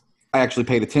Williams. I actually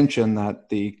paid attention that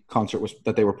the concert was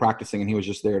that they were practicing and he was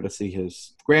just there to see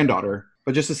his granddaughter.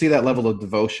 But just to see that level of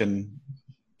devotion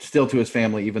still to his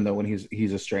family, even though when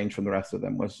he's estranged from the rest of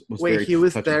them was Wait, very he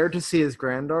was touching. there to see his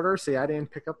granddaughter? See, I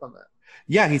didn't pick up on that.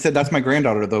 Yeah, he said, that's my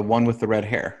granddaughter, the one with the red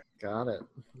hair. Got it.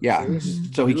 Yeah.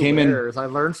 So he came in. I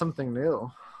learned something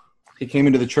new. He came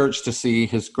into the church to see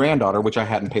his granddaughter, which I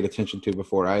hadn't paid attention to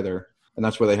before either. And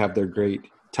that's where they have their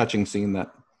great touching scene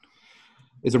that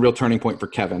is a real turning point for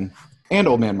Kevin and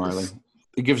Old Man Marley.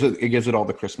 It gives it all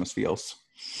the Christmas feels.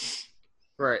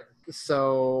 Right.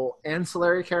 So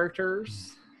ancillary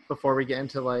characters, before we get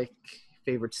into like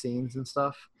favorite scenes and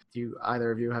stuff, do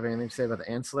either of you have anything to say about the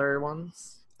ancillary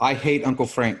ones? I hate Uncle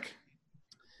Frank.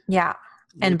 Yeah.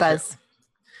 And Buzz.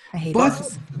 I hate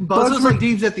Buzz. Buzz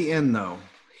redeems at the end, though.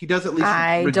 He does at least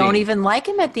redeem. Don't even like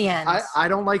him at the end. I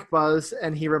don't like Buzz,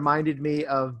 and he reminded me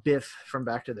of Biff from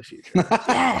Back to the Future.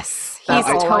 Yes. He's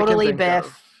totally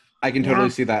Biff. I can totally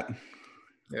see that.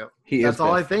 Yeah. That's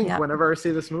all Biff. I think whenever I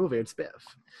see this movie. It's Biff.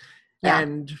 Yeah.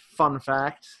 And fun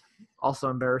fact, also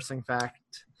embarrassing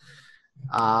fact,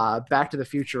 Back to the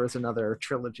Future was another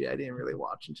trilogy I didn't really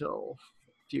watch until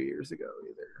a few years ago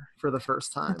either, for the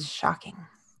first time. That's shocking.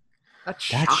 That's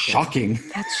shocking.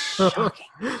 That's shocking.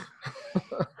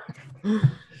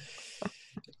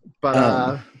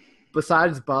 But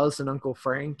besides Buzz and Uncle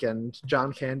Frank and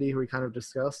John Candy, who we kind of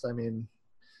discussed, I mean...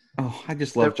 Oh, I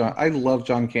just love John. I love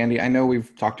John Candy. I know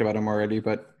we've talked about him already,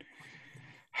 but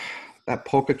that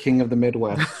polka king of the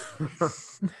Midwest.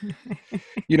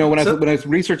 You know, when I was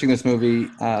researching this movie,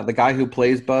 the guy who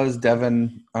plays Buzz,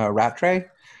 Devin Rattray,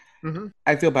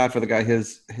 I feel bad for the guy.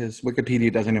 His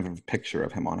Wikipedia doesn't even have a picture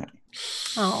of him on it.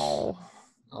 Oh.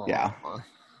 Yeah.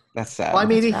 That's sad. Well, I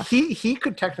mean, he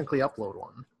could technically upload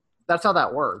one. That's how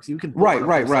that works. You can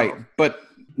right. But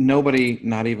nobody,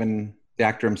 not even the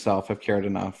actor himself, have cared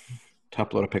enough to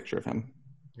upload a picture of him.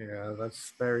 Yeah,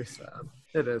 that's very sad.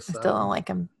 It is sad. I still don't like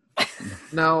him.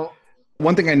 No.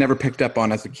 One thing I never picked up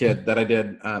on as a kid that I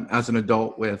did as an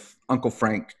adult with Uncle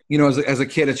Frank, you know, as a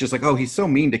kid, it's just like, oh, he's so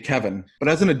mean to Kevin. But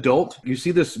as an adult, you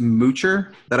see this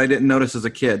moocher that I didn't notice as a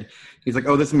kid. He's like,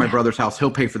 oh, this is my brother's house. He'll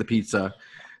pay for the pizza.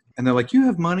 And they're like, you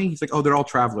have money? He's like, oh, they're all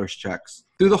traveler's checks.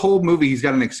 Through the whole movie, he's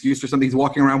got an excuse for something. He's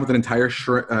walking around with an entire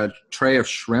tray of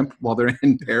shrimp while they're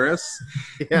in Paris.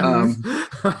 Yeah.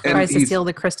 Tries to steal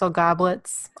the crystal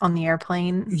goblets on the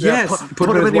airplane. Yes. Yeah, put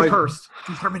them in your purse.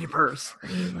 Put them in your purse.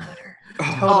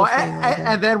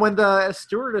 And then when the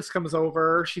stewardess comes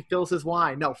over, she fills his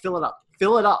wine. No, fill it up.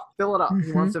 Fill it up. Fill it up.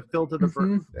 He wants it filled to the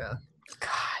brim. Yeah.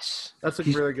 Gosh. That's a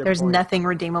really good There's point. nothing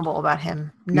redeemable about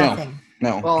him. Nothing.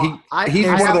 No. Well, he's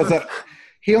one of those that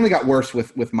he only got worse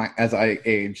with as I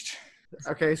aged.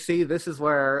 Okay, see, this is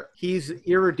where he's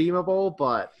irredeemable,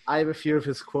 but I have a few of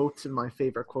his quotes in my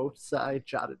favorite quotes that I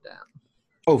jotted down.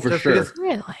 Oh, for sure.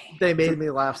 Really? They made me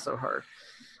laugh so hard.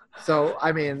 So,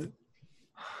 I mean,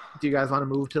 do you guys want to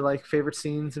move to like favorite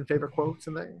scenes and favorite quotes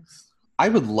and things? I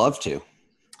would love to.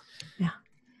 Yeah.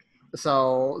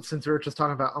 So, since we were just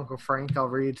talking about Uncle Frank, I'll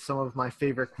read some of my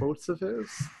favorite quotes of his.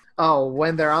 Oh,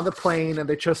 when they're on the plane and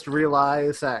they just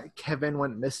realize that Kevin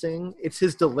went missing, it's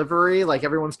his delivery. Like,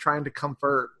 everyone's trying to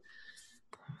comfort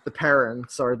the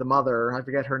parents or the mother. I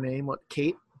forget her name,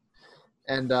 Kate?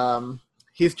 And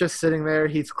he's just sitting there.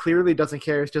 He clearly doesn't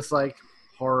care. He's just like,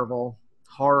 horrible,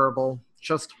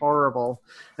 just horrible.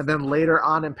 And then later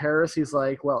on in Paris, he's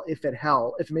like, well, if it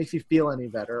makes you feel any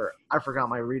better, I forgot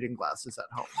my reading glasses at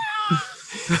home.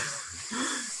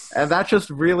 And that just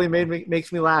really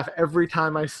makes me laugh every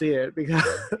time I see it because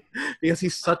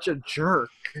he's such a jerk.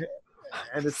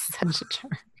 And it's such a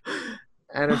jerk.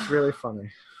 And it's really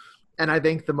funny. And I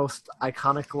think the most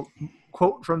iconic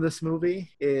quote from this movie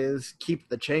is "Keep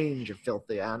the change, you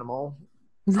filthy animal."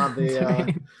 On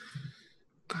the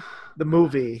the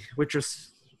movie, which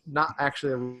is not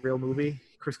actually a real movie.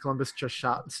 Chris Columbus just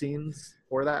shot scenes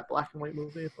for that black and white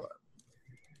movie, but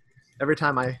every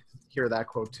time I hear that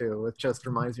quote too, it just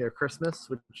reminds me of Christmas,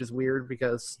 which is weird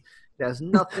because it has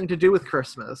nothing to do with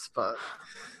Christmas. But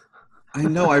I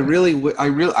know I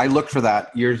looked for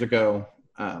that years ago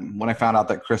when I found out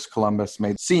that Chris Columbus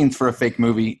made scenes for a fake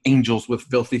movie, Angels with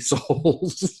Filthy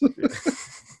Souls.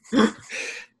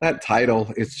 That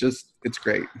title, it's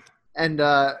great. And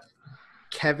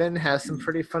Kevin has some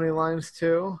pretty funny lines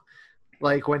too.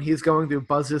 Like when he's going through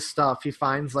Buzz's stuff, he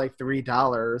finds like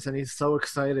 $3 and he's so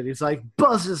excited. He's like,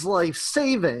 Buzz's life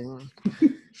saving.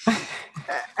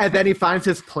 And then he finds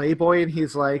his Playboy and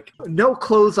he's like, no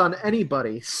clothes on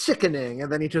anybody, sickening.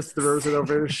 And then he just throws it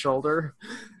over his shoulder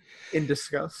in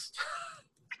disgust.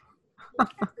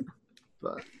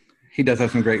 But he does have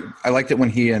some great, I liked it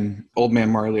when he and Old Man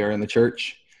Marley are in the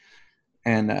church.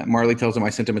 And Marley tells him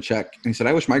I sent him a check. And he said,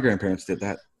 I wish my grandparents did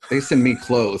that. They send me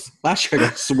clothes. Last year I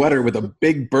got a sweater with a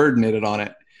big bird knitted on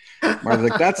it. Marley's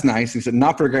like, that's nice. He said,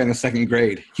 not for a guy in the second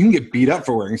grade. You can get beat up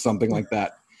for wearing something like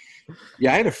that.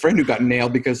 Yeah, I had a friend who got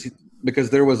nailed because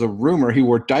there was a rumor he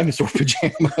wore dinosaur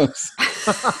pajamas.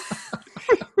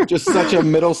 Just such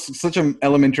an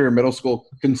elementary or middle school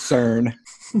concern.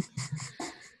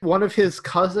 One of his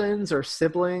cousins or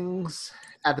siblings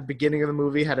at the beginning of the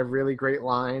movie had a really great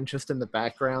line just in the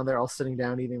background. They're all sitting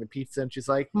down eating the pizza, and she's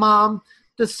like, "Mom,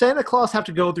 does Santa Claus have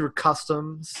to go through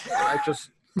customs?" I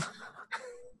just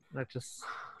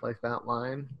like that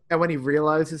line. And when he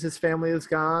realizes his family is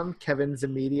gone, Kevin's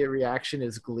immediate reaction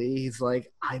is glee. He's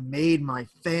like, "I made my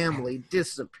family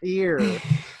disappear."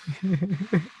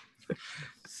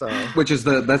 So, which is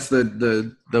that's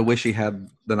the wish he had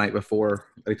the night before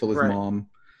that he told his mom.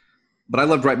 But I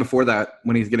loved right before that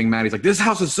when he's getting mad. He's like, "This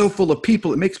house is so full of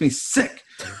people, it makes me sick.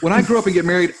 When I grow up and get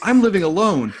married, I'm living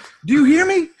alone. Do you hear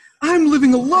me? I'm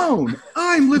living alone.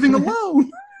 I'm living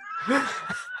alone."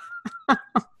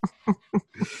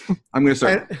 I'm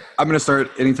gonna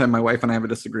start anytime my wife and I have a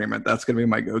disagreement. That's gonna be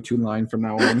my go-to line from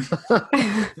now on.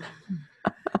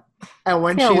 And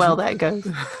when that goes.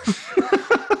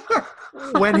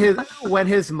 when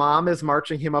his mom is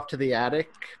marching him up to the attic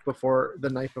the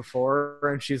night before,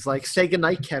 and she's like, "Say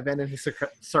goodnight, Kevin," and he's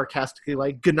sarcastically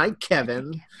like, "Good night,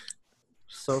 Kevin."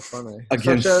 So funny.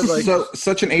 Again,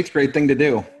 such an 8th grade thing to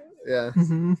do. Yeah.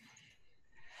 Mm-hmm.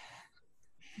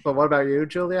 But what about you,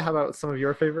 Julia? How about some of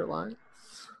your favorite lines?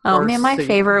 Oh man, my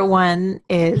favorite one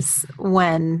is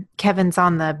when Kevin's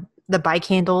on the bike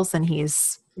handles and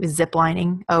he's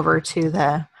ziplining over to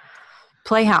the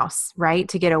playhouse, right,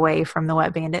 to get away from the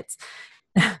wet bandits.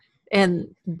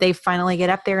 And they finally get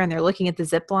up there and they're looking at the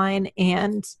zip line,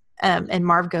 and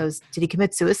Marv goes, "Did he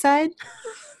commit suicide?"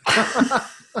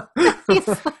 He's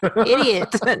like,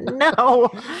 "Idiot." No.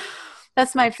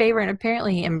 That's my favorite. And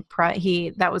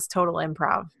apparently that was total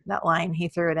improv, that line. He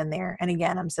threw it in there. And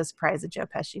again, I'm so surprised that Joe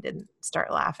Pesci didn't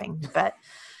start laughing. But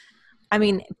I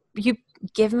mean, you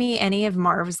give me any of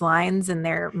Marv's lines and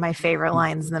they're my favorite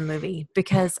lines in the movie,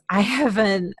 because I have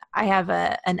an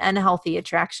unhealthy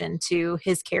attraction to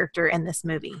his character in this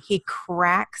movie. He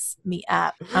cracks me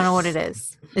up. I don't know what it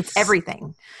is. It's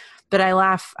everything. But I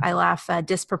laugh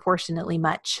disproportionately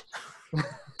much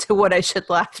to what I should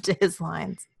laugh to his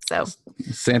lines. So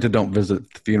Santa don't visit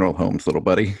funeral homes, little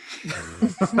buddy.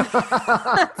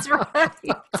 That's right.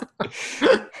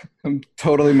 I'm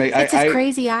totally It's his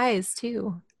crazy eyes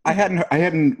too. I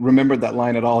hadn't remembered that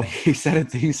line at all. He said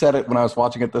it when I was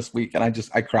watching it this week, and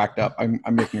I cracked up. I'm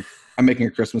making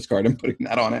a Christmas card and putting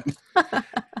that on it.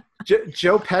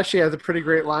 Joe Pesci has a pretty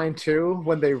great line too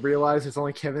when they realize there's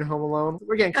only Kevin home alone.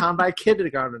 "We're getting conned by a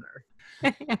kindergartner."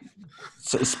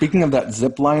 So speaking of that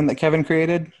zip line that Kevin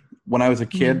created, when I was a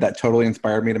kid, that totally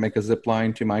inspired me to make a zip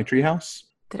line to my treehouse.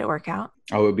 Did it work out?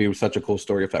 Oh, it would be such a cool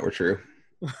story if that were true.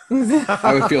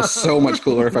 I would feel so much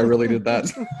cooler if I really did that.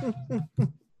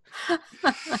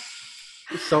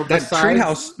 So that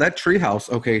treehouse.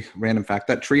 Okay, random fact.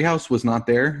 That treehouse was not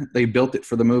there. They built it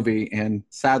for the movie and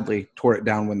sadly tore it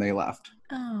down when they left.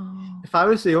 Oh. If I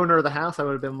was the owner of the house, I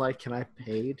would have been like, "Can I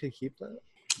pay to keep that?"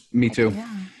 Me too. Yeah.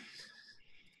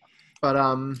 But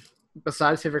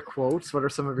besides favorite quotes, what are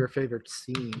some of your favorite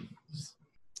scenes?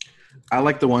 I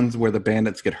like the ones where the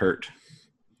bandits get hurt.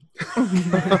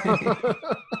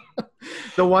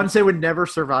 The ones they would never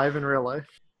survive in real life.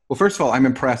 Well, first of all, I'm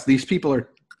impressed. These people are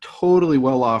totally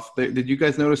well off. Did you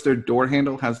guys notice their door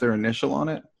handle has their initial on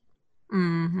it?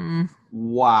 Mm-hmm.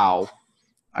 Wow.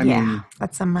 I mean,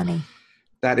 that's some money.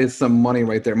 That is some money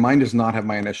right there. Mine does not have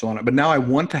my initial on it, but now I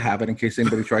want to have it in case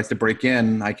anybody tries to break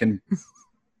in. I can,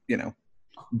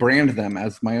 brand them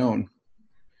as my own.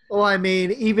 Well, I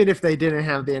mean, even if they didn't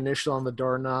have the initial on the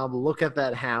doorknob, look at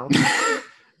that house.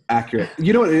 Accurate.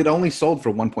 You know what? It only sold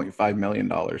for $1.5 million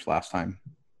last time.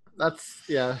 That's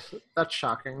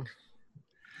shocking.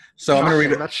 So I'm going to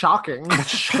read it. That's shocking. That's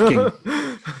shocking.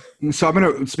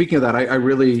 So speaking of that,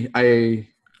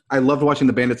 I loved watching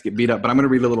the bandits get beat up, but I'm going to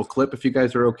read a little clip if you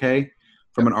guys are okay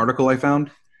from an article I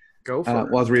found. Go for it. While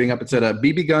I was reading up, it said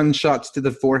BB gun shots to the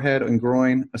forehead and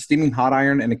groin, a steaming hot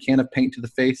iron and a can of paint to the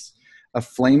face, a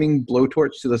flaming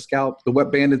blowtorch to the scalp. The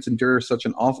wet bandits endure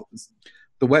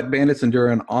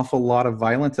an awful lot of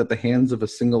violence at the hands of a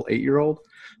single 8-year-old,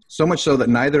 so much so that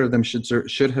neither of them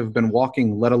should have been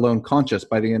walking, let alone conscious,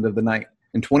 by the end of the night.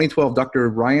 In 2012, Dr.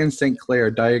 Ryan St.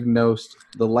 Clair diagnosed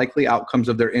the likely outcomes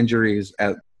of their injuries.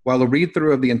 While a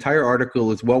read-through of the entire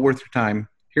article is well worth your time,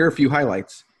 here are a few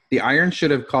highlights. The iron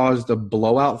should have caused a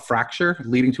blowout fracture,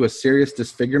 leading to a serious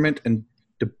disfigurement and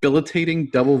debilitating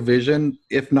double vision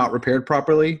if not repaired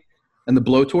properly. And the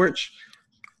blowtorch,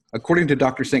 according to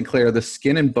Dr. St. Clair, the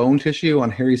skin and bone tissue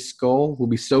on Harry's skull will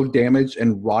be so damaged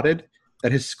and rotted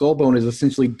that his skull bone is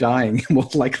essentially dying and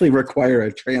will likely require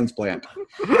a transplant.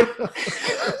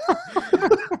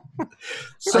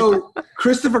 So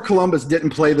Christopher Columbus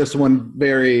didn't play this one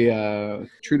very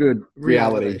true to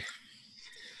reality.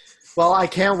 Well, I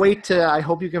can't wait I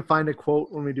hope you can find a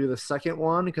quote when we do the second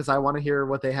one, because I want to hear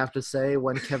what they have to say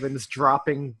when Kevin's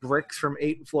dropping bricks from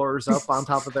 8 floors up on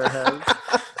top of their heads.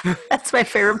 That's my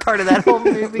favorite part of that whole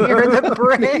movie, are the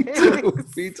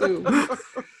bricks. Me too.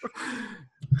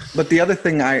 But the other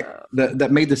thing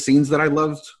that made the scenes that I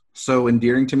loved so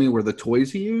endearing to me were the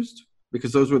toys he used,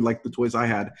 because those were like the toys I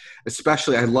had.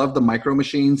 Especially, I love the micro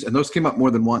machines, and those came up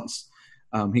more than once.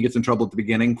 He gets in trouble at the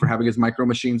beginning for having his micro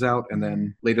machines out, and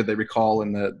then later they recall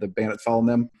and the bandits follow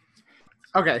them.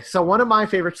 Okay, so one of my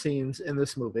favorite scenes in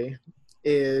this movie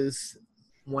is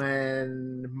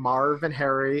when Marv and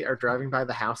Harry are driving by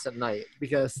the house at night,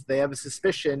 because they have a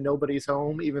suspicion nobody's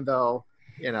home, even though,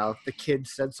 the kid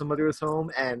said somebody was home,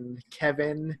 and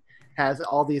Kevin has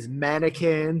all these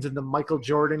mannequins and the Michael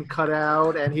Jordan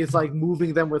cutout, and he's like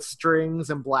moving them with strings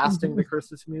and blasting the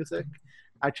Christmas music.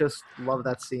 I just love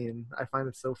that scene. I find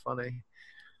it so funny.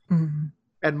 Mm-hmm.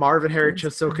 And Marv and Harry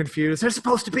just so confused. They're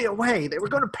supposed to be away. They were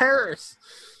going to Paris.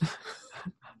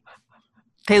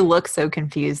 They look so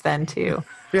confused then too.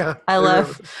 Yeah. I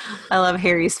love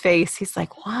Harry's face. He's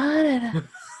like, what?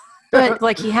 But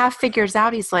like he half figures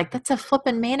out, he's like, that's a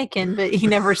flippin' mannequin, but he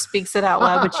never speaks it out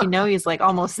loud. But he's like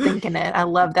almost thinking it.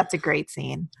 That's a great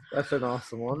scene. That's an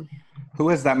awesome one. Who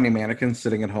has that many mannequins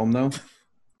sitting at home though?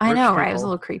 I know, right? It was a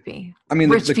little creepy. I mean,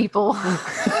 rich people.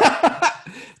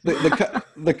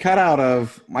 the cutout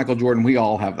of Michael Jordan, we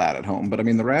all have that at home. But I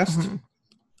mean, the rest.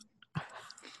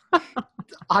 Mm-hmm.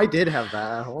 I did have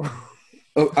that at home.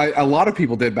 A lot of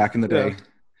people did back in the day.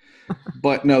 Yeah.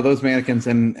 But no, those mannequins,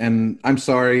 and I'm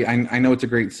sorry, I know it's a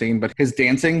great scene, but his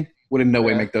dancing would in no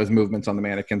way make those movements on the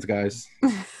mannequins, guys.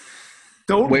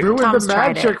 Don't ruin Tom's the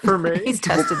magic for me. He's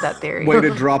tested that theory. Way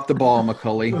to drop the ball,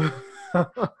 Macaulay.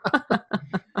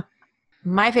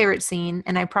 My favorite scene,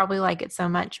 and I probably like it so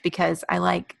much because I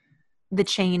like the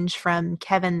change from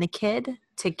Kevin the kid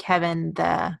to Kevin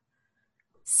the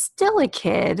still a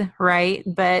kid, right?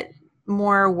 But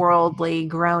more worldly,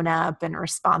 grown up and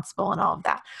responsible and all of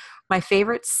that. My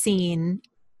favorite scene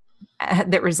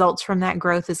that results from that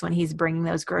growth is when he's bringing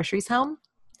those groceries home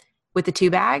with the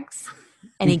 2 bags,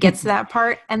 and he gets to that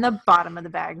part and the bottom of the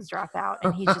bags drop out,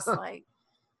 and he's just like,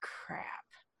 crap.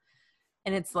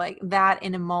 And it's like that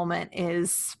in a moment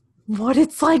is what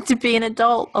it's like to be an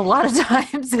adult a lot of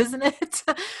times, isn't it?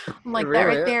 I'm like,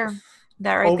 really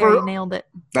that right there, you nailed it.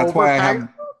 That's why I have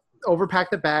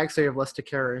overpack the bag so you have less to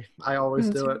carry. I always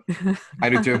do it. I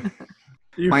do too.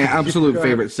 My absolute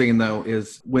favorite scene though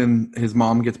is when his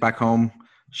mom gets back home.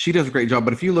 She does a great job,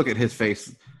 but if you look at his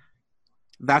face,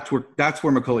 that's where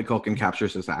Macaulay Culkin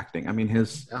captures his acting. I mean,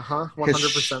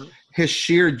 100%. His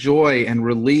sheer joy and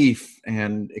relief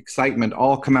and excitement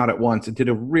all come out at once. It did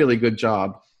a really good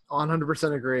job.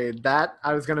 100% agreed. That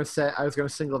I was gonna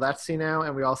single that scene out,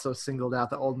 and we also singled out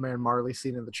the Old Man Marley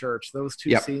scene in the church. Those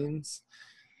two scenes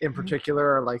in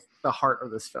particular are like the heart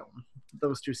of this film.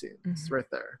 Those 2 scenes right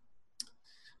there.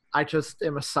 I just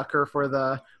am a sucker for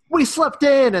the "we slept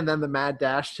in" and then the mad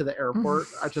dash to the airport.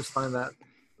 I just find that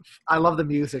I love the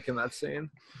music in that scene.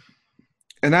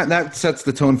 And that sets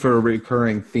the tone for a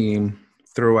recurring theme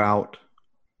throughout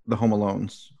the Home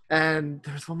Alones. And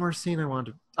there's one more scene I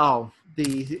wanted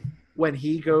to... when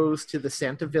he goes to the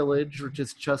Santa Village, which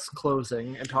is just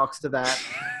closing, and talks to that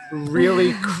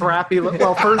really crappy...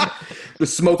 Well, first... The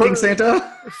smoking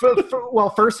Santa?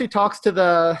 First he talks to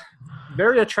the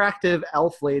very attractive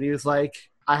elf lady who's like,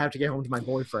 I have to get home to my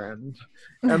boyfriend.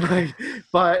 And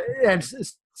and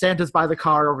Santa's by the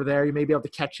car over there. You may be able to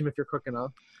catch him if you're quick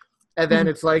enough. And then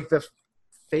it's like the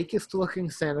fakest looking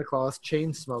Santa Claus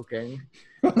chain smoking.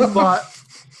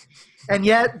 And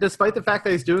yet, despite the fact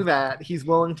that he's doing that, he's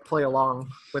willing to play along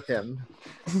with him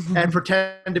and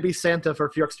pretend to be Santa for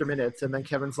a few extra minutes. And then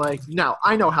Kevin's like, no,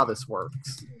 I know how this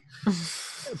works.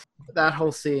 That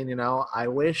whole scene, I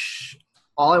wish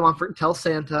all I want tell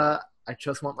Santa, I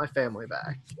just want my family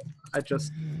back. I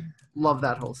just love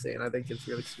that whole scene. I think it's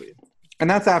really sweet. And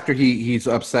that's after he's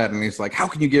upset and he's like, how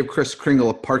can you give Kris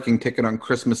Kringle a parking ticket on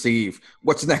Christmas Eve?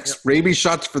 What's next? Rabies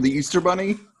shots for the Easter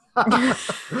Bunny?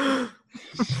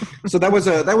 So that was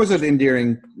an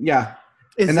endearing,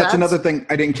 and that's another thing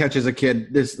I didn't catch as a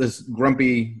kid. This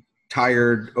grumpy,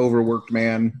 tired, overworked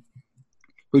man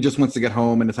who just wants to get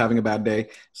home and is having a bad day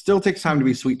still takes time to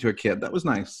be sweet to a kid. That was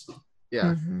nice.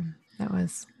 Yeah. Mm-hmm. That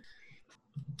was.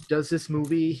 Does this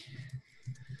movie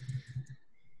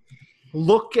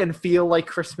look and feel like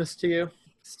Christmas to you?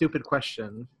 Stupid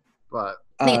question, but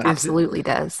it absolutely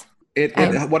does. It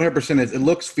 100% is. It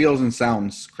looks, feels, and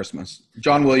sounds Christmas.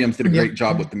 John Williams did a great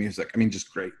job with the music. I mean,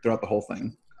 just great throughout the whole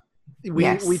thing.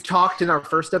 We talked in our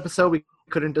first episode. We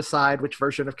couldn't decide which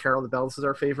version of Carol of the Bells is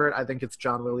our favorite, I think it's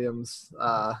John Williams'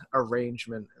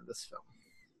 arrangement in this film.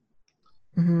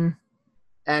 Mm-hmm.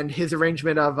 And his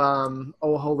arrangement of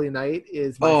 "Oh Holy Night"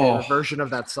 is my favorite version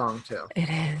of that song too. It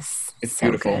is. It's so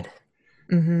beautiful. Good.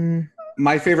 Mm-hmm.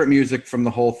 My favorite music from the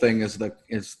whole thing is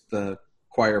the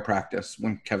choir practice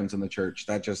when Kevin's in the church.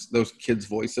 That just those kids'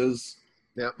 voices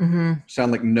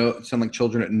sound like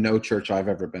children at no church I've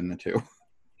ever been to.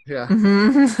 Yeah.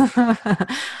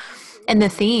 Mm-hmm. And the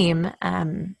theme,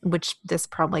 which this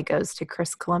probably goes to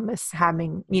Chris Columbus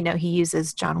having, he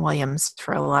uses John Williams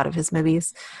for a lot of his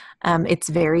movies. It's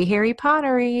very Harry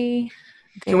Pottery.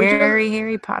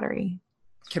 Harry Pottery.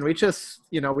 Can we just,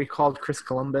 we called Chris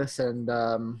Columbus and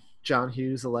John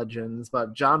Hughes the legends,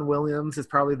 but John Williams is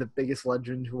probably the biggest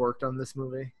legend who worked on this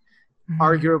movie. Mm-hmm.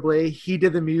 Arguably, he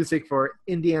did the music for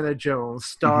Indiana Jones,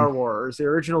 Star Wars, the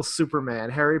original Superman,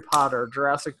 Harry Potter,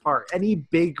 Jurassic Park, any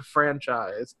big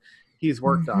franchise he's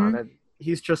worked on, and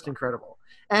he's just incredible.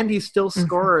 And he's still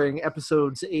scoring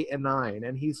episodes 8 and 9,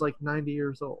 and he's like 90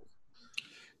 years old.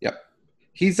 Yep.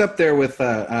 He's up there with,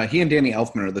 he and Danny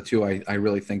Elfman are the two I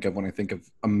really think of when I think of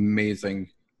amazing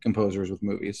composers with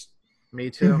movies. Me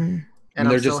too. Mm-hmm. And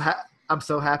I'm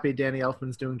so happy Danny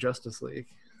Elfman's doing Justice League.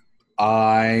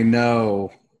 I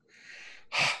know.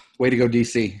 Way to go,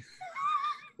 DC.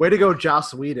 Way to go,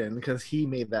 Joss Whedon, because he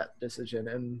made that decision.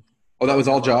 And that was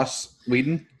all Joss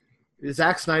Whedon?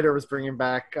 Zack Snyder was bringing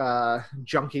back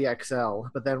Junkie XL,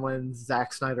 but then when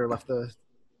Zack Snyder left the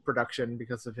production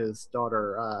because of his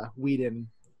daughter, Whedon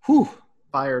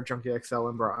fired Junkie XL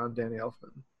and brought on Danny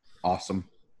Elfman. Awesome.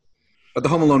 But the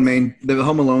Home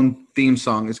Alone theme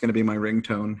song is going to be my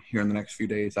ringtone here in the next few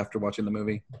days after watching the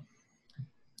movie.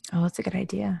 Oh, that's a good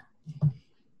idea.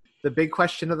 The big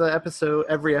question of the episode,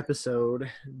 every episode,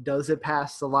 does it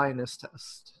pass the Linus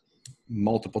test?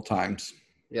 Multiple times.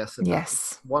 Yes.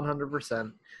 Yes.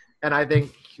 100%. And I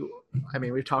think,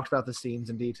 we've talked about the scenes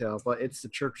in detail, but it's the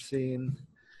church scene,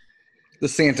 the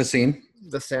Santa scene,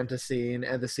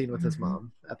 and the scene with his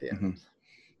mom at the end.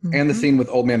 Mm-hmm. And the scene with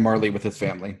Old Man Marley with his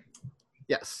family.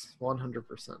 Yes,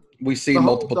 100%. We see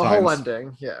multiple times. The whole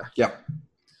ending, yeah. Yep.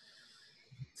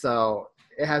 So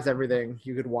it has everything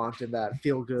you could want in that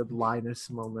feel-good Linus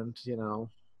moment,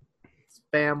 It's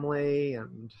family,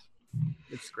 and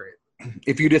it's great.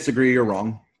 If you disagree, you're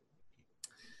wrong.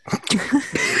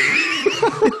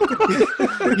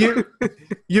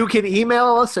 You can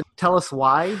email us and tell us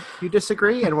why you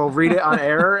disagree, and we'll read it on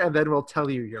air, and then we'll tell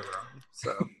you you're wrong.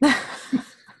 So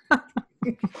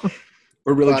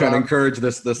we're really trying to encourage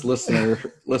this listener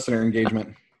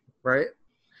engagement. Right.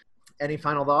 Any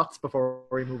final thoughts before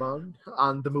we move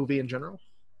on the movie in general?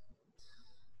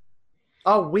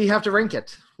 Oh, we have to rank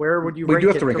it. Where would you rank it? We do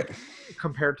have to rank it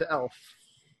compared to Elf.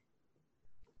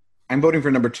 I'm voting for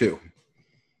number 2.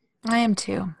 I am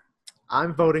too.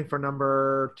 I'm voting for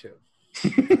number 2.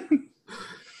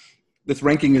 This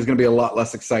ranking is going to be a lot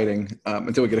less exciting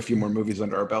until we get a few more movies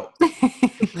under our belt.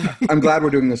 I'm glad we're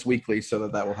doing this weekly so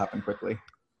that will happen quickly.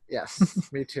 Yes,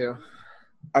 me too.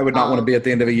 I would not want to be at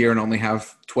the end of a year and only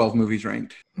have 12 movies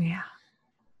ranked. Yeah.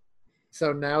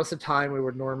 So now's the time we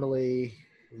would normally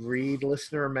read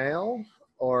listener mail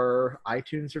or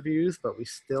iTunes reviews, but we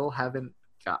still haven't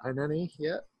gotten any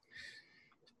yet.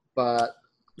 But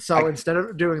instead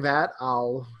of doing that,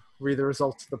 I'll read the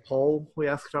results of the poll we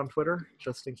asked on Twitter,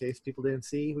 just in case people didn't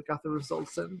see we got the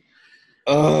results in.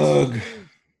 Ugh.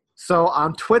 So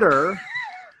on Twitter,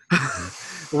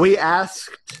 we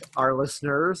asked our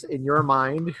listeners, in your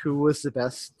mind, who was the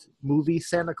best movie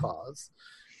Santa Claus?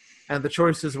 And the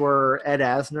choices were Ed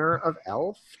Asner of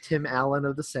Elf, Tim Allen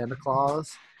of The Santa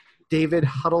Claus, David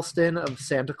Huddleston of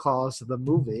Santa Claus the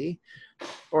Movie,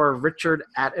 or Richard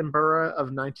Attenborough of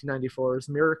 1994's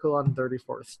Miracle on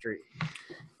 34th Street.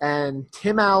 And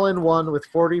Tim Allen won with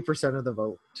 40% of the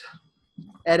vote.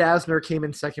 Ed Asner came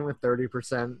in second with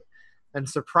 30%. And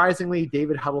surprisingly,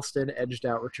 David Huddleston edged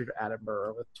out Richard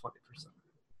Attenborough with 20%.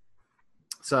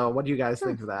 So what do you guys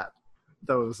think of that?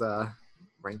 Those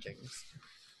rankings?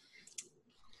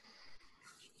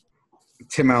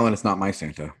 Tim Allen is not my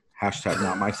Santa. Hashtag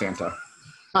not my Santa.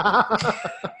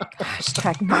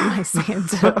 Hashtag not my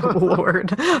Santa.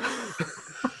 Lord.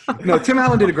 No, Tim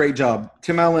Allen did a great job.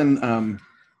 Tim Allen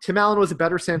was a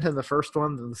better Santa in the first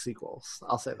one than the sequels.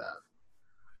 I'll say that.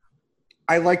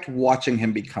 I liked watching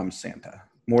him become Santa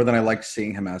more than I liked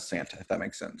seeing him as Santa, if that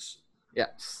makes sense.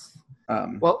 Yes.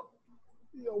 But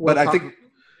I think,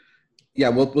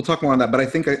 we'll talk more on that. But I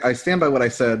think I stand by what I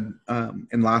said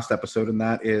in last episode, and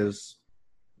that is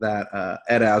that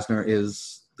Ed Asner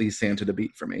is the Santa to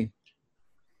beat for me.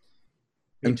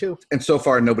 Me too. And so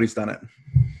far, nobody's done it.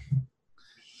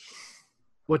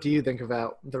 What do you think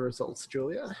about the results,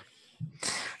 Julia?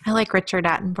 I like Richard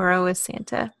Attenborough as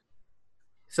Santa.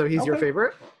 So he's your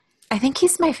favorite? I think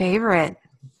he's my favorite.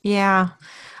 Yeah.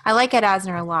 I like Ed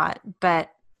Asner a lot, but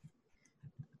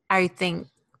I think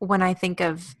when I think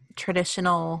of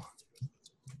traditional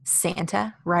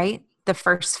Santa, right? The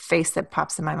first face that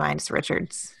pops in my mind is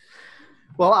Richard's.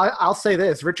 Well, I'll say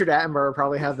this. Richard Attenborough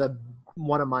probably had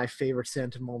one of my favorite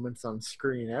Santa moments on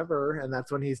screen ever, and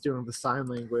that's when he's doing the sign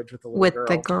language with the little girl.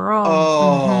 The girl.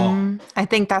 Oh. I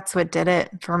think that's what did it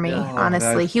for me, Yeah,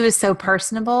 honestly. He was so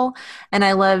personable, and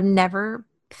I never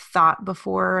thought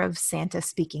before of Santa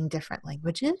speaking different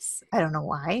languages. I don't know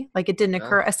why. Like, it didn't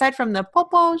occur, aside from the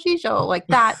Popo Gijo, like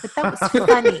that, but that was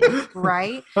funny,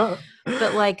 right? But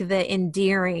like the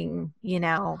endearing,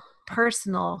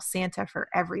 personal Santa for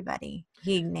everybody,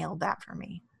 he nailed that for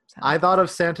me. So. I thought of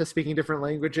Santa speaking different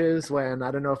languages when,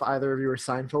 I don't know if either of you were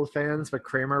Seinfeld fans, but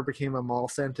Kramer became a mall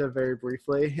Santa very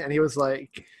briefly. And he was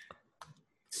like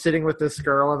sitting with this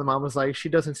girl, and the mom was like, she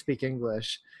doesn't speak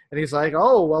English. And he's like,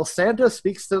 oh, well, Santa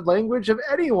speaks the language of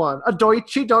anyone. A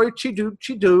deutsche,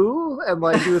 doochie, doo. And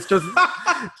like, he was just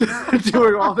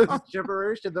doing all this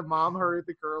gibberish, and the mom hurried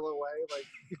the girl away. Like,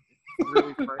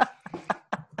 really funny.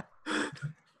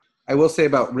 I will say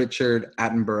about Richard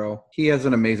Attenborough, he has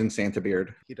an amazing Santa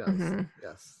beard. He does,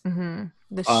 yes. Mm-hmm.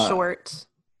 The short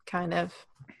kind of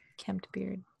kempt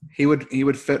beard. He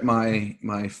would fit my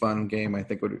fun game. I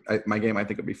think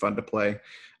would be fun to play.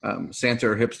 Santa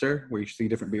or hipster, where you see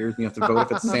different beards and you have to vote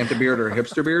if it's Santa beard or a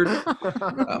hipster beard.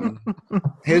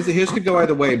 His could go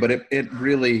either way, but it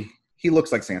really, he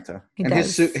looks like Santa.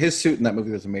 His suit in that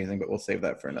movie was amazing, but we'll save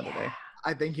that for another day.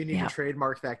 I think you need to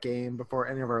trademark that game before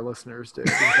any of our listeners do.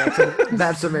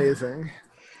 That's amazing.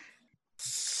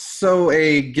 So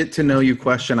a get to know you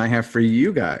question I have for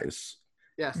you guys.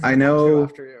 Yes. I know,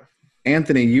 after you.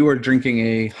 Anthony, you are drinking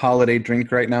a holiday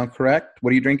drink right now, correct?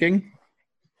 What are you drinking?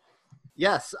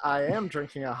 Yes, I am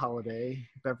drinking a holiday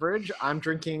beverage. I'm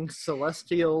drinking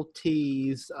Celestial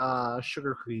Tea's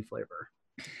sugar cookie flavor.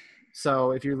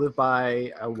 So if you live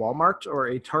by a Walmart or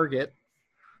a Target,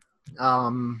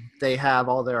 they have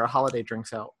all their holiday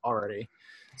drinks out already.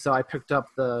 So I picked up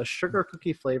the sugar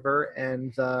cookie flavor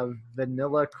and the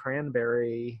vanilla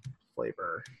cranberry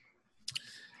flavor.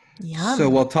 Yum. So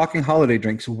while talking holiday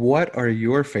drinks, what are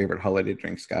your favorite holiday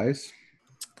drinks, guys?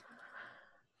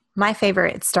 My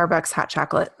favorite, Starbucks hot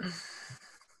chocolate.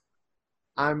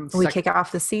 We kick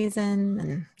off the season,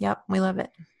 and we love it.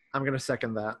 I'm going to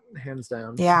second that, hands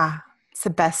down. Yeah, it's the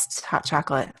best hot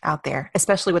chocolate out there,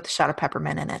 especially with a shot of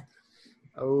peppermint in it.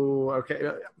 Oh, okay.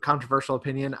 Controversial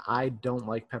opinion. I don't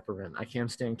like peppermint. I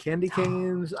can't stand candy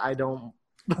canes. I don't.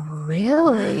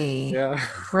 Really? Yeah.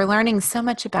 We're learning so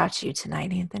much about you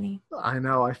tonight, Anthony. I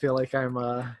know. I feel like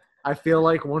I feel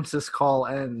like once this call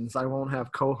ends, I won't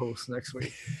have co-hosts next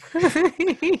week.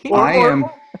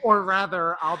 Or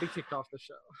rather, I'll be kicked off the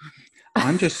show.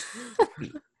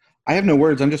 I have no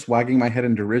words. I'm just wagging my head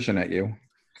in derision at you.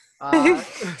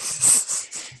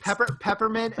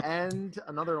 Peppermint and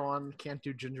another one can't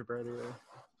do gingerbread either.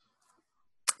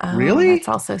 Oh, really? That's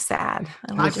also sad.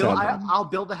 I'll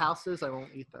build the houses. I won't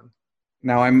eat them.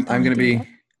 Now I'm gonna be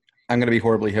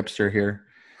horribly hipster here.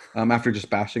 After just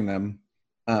bashing them,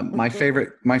 my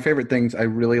favorite things, I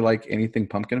really like anything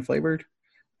pumpkin flavored,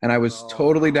 and I was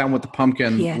totally down with the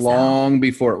pumpkin long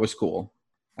before it was cool.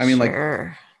 I mean,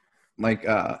 sure. like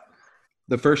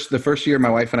the first year my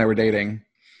wife and I were dating,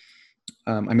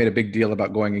 I made a big deal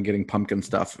about going and getting pumpkin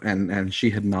stuff, and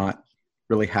she had not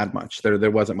really had much.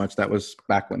 There wasn't much. That was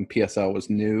back when PSL was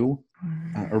new,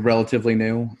 or relatively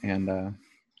new, and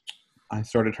I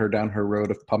started her down her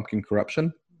road of pumpkin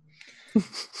corruption.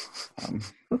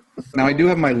 Now I do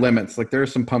have my limits. Like, there are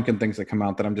some pumpkin things that come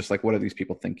out that I'm just like, what are these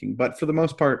people thinking? But for the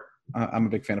most part, I'm a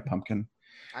big fan of pumpkin.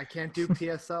 I can't do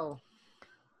PSL.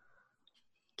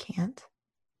 Can't.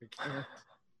 I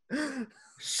can't.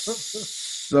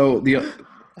 So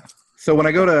when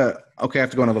I go to, I have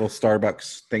to go on a little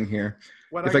Starbucks thing here.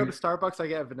 When I go to Starbucks, I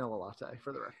get a vanilla latte,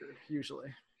 for the record, usually.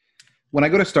 When I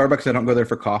go to Starbucks, I don't go there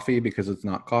for coffee because it's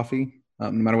not coffee.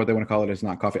 No matter what they want to call it, it's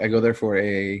not coffee. I go there for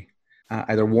a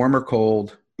either warm or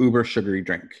cold, uber sugary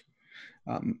drink.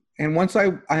 And once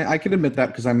I can admit that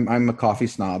because I'm a coffee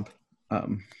snob,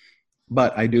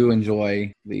 but I do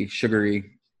enjoy the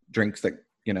sugary drinks that,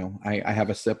 I have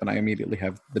a sip and I immediately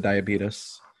have the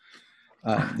diabetes.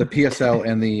 The PSL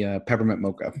and the peppermint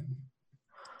mocha.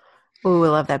 Ooh, I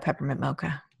love that peppermint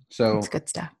mocha. So it's good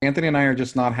stuff. Anthony and I are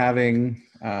just not having,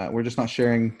 we're just not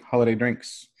sharing holiday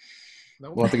drinks.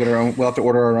 Nope. We'll have to get our own. We'll have to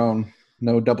order our own.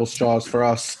 No double straws for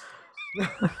us.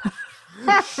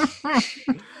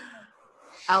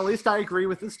 At least I agree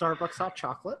with the Starbucks hot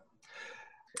chocolate.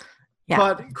 Yeah.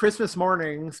 But Christmas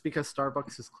mornings, because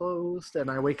Starbucks is closed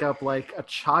and I wake up like a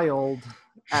child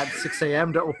at 6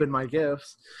 a.m. to open my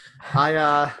gifts,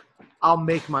 I'll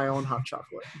make my own hot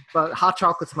chocolate. But hot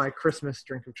chocolate's my Christmas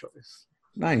drink of choice.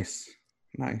 Nice.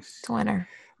 It's a winner.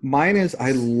 Mine is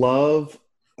I love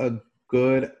a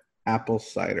good apple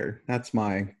cider. That's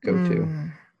my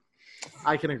go-to.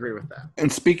 I can agree with that.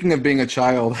 And speaking of being a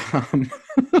child,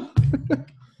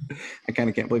 I kind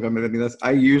of can't believe I'm admitting this.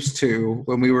 I used to,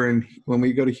 when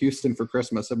we go to Houston for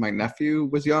Christmas and my nephew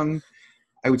was young,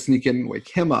 I would sneak in and wake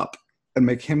him up and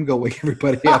make him go wake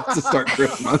everybody up to start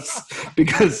Christmas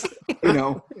because,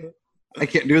 I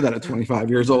can't do that at 25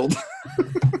 years old.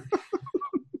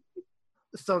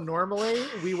 So normally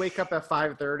we wake up at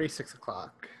 5:30, 6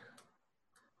 o'clock.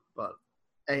 But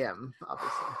a.m.,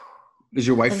 obviously. Does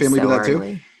your wife family do that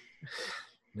too?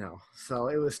 No. So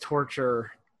it was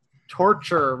torture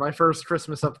my first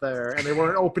Christmas up there, and they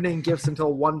weren't opening gifts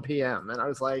until 1 p.m. And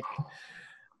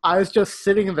I was just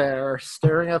sitting there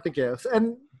staring at the gifts.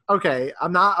 And okay,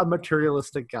 I'm not a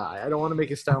materialistic guy. I don't want to make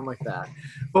it sound like that.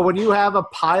 But when you have a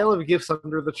pile of gifts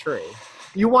under the tree,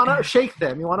 you want to shake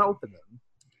them, you want to open them.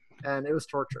 And it was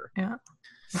torture. Yeah.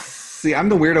 See, I'm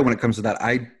the weirdo when it comes to that.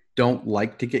 I don't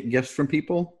like to get gifts from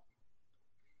people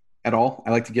at all.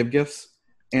 I like to give gifts.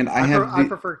 And I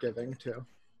prefer giving too.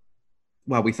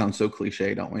 Wow, we sound so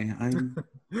cliche, don't we? I'm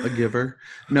a giver.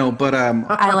 No, but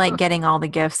I like getting all the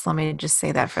gifts. Let me just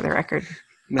say that for the record.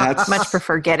 That's much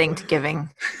prefer getting to giving.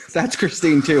 That's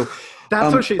Christine too.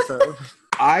 That's what she said.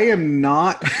 I am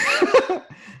not.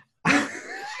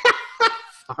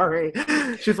 Sorry,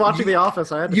 she's watching The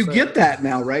Office. I had to you say get it. that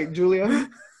now, right, Julia?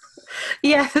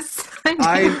 Yes,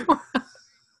 I'm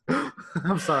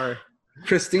sorry.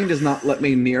 Christine does not let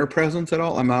me near presents at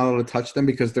all. I'm not allowed to touch them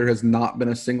because there has not been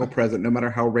a single present, no matter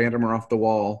how random or off the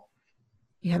wall,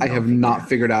 I have not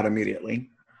figured out immediately.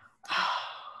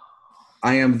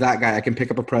 I am that guy. I can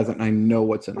pick up a present and I know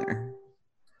what's in there.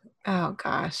 Oh,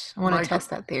 gosh. I want to test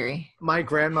that theory. My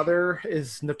grandmother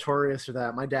is notorious for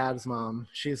that. My dad's mom.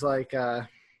 She's like,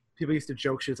 people used to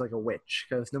joke she's like a witch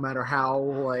because no matter how,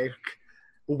 like,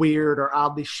 weird or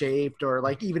oddly shaped or,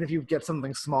 like, even if you get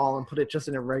something small and put it just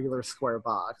in a regular square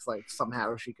box, like,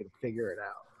 somehow she could figure it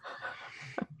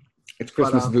out. It's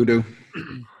Christmas voodoo.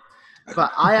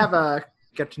 But I have a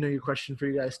get-to-know-you question for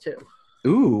you guys, too.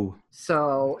 Ooh.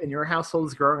 So, in your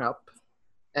households growing up,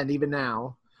 and even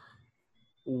now,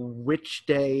 which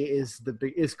day is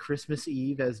Christmas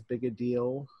Eve as big a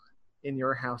deal in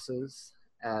your houses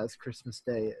as Christmas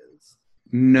Day is?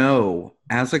 No.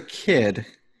 As a kid,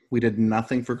 we did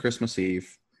nothing for Christmas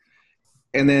Eve.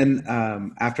 And then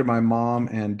after my mom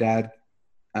and dad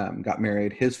got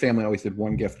married, his family always did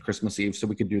one gift Christmas Eve, so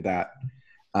we could do that.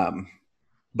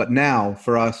 But now,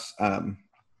 for us,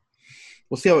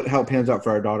 we'll see how it pans out for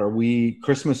our daughter.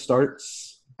 Christmas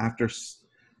starts after...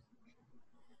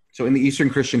 So in the Eastern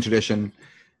Christian tradition,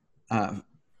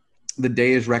 the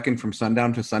day is reckoned from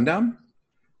sundown to sundown.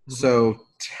 Mm-hmm. So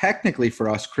technically for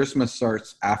us, Christmas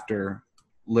starts after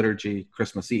liturgy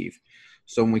Christmas Eve.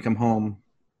 So when we come home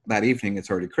that evening,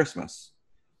 it's already Christmas.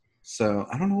 So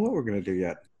I don't know what we're going to do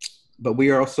yet. But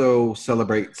we also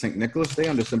celebrate St. Nicholas Day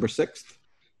on December 6th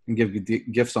and give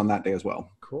gifts on that day as well.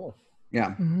 Cool. Yeah.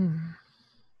 Mm-hmm.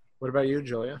 What about you,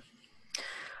 Julia?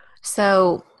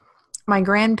 So my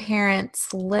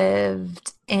grandparents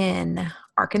lived in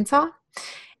Arkansas,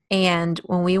 and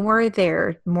when we were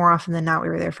there, more often than not, we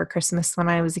were there for Christmas when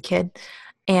I was a kid,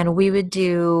 and we would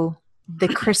do the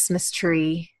Christmas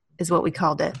tree is what we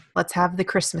called it. Let's have the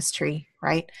Christmas tree,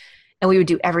 right? And we would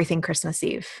do everything Christmas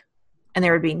Eve, and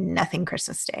there would be nothing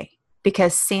Christmas Day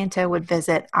because Santa would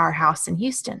visit our house in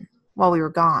Houston while we were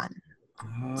gone.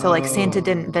 So like Santa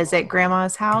didn't visit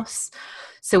grandma's house,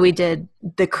 so we did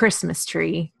the Christmas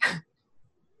tree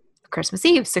Christmas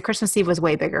Eve. So Christmas Eve was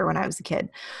way bigger when I was a kid.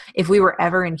 If we were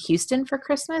ever in Houston for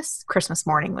Christmas, Christmas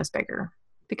morning was bigger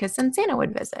because then Santa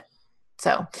would visit.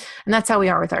 So, and that's how we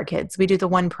are with our kids. We do the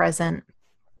one present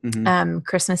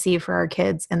Christmas Eve for our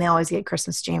kids, and they always get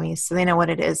Christmas jammies. So they know what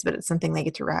it is, but it's something they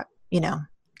get to wrap,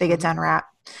 they get to unwrap.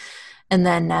 And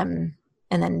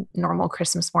then normal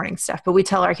Christmas morning stuff. But we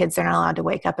tell our kids they're not allowed to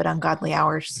wake up at ungodly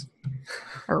hours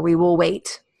or we will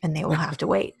wait. And they will have to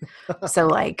wait. So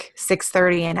like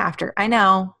 6:30 and after. I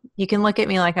know you can look at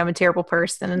me like I'm a terrible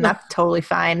person, and that's totally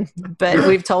fine. But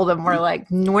we've told them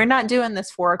we're not doing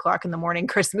this 4:00 in the morning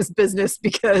Christmas business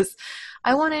because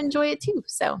I want to enjoy it too.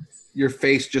 So your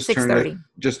face just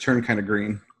turned kind of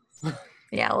green.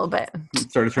 Yeah, a little bit.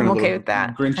 I'm okay with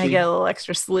that. Grinchy. I get a little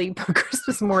extra sleep on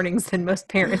Christmas mornings than most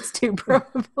parents do,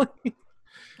 probably.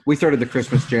 We started the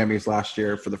Christmas jammies last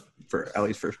year for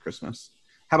Ellie's first Christmas.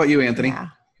 How about you, Anthony? Yeah.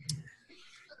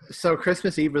 So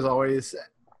Christmas Eve was always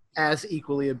as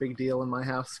equally a big deal in my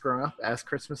house growing up as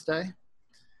Christmas Day.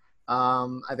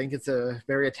 I think it's a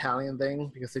very Italian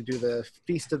thing because they do the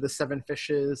Feast of the Seven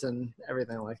Fishes and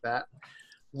everything like that,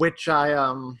 which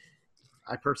I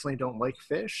personally don't like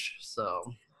fish, so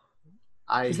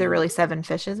Is there really 7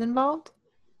 fishes involved?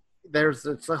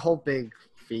 It's a whole big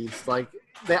feast. Like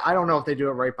I don't know if they do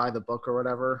it right by the book or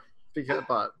whatever,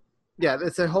 but yeah,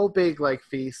 it's a whole big like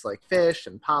feast, like fish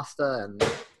and pasta and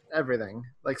everything,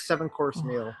 like 7-course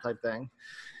meal type thing.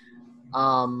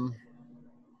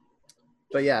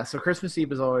 But yeah, so Christmas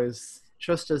Eve is always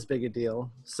just as big a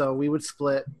deal. So we would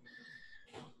split.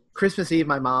 Christmas Eve,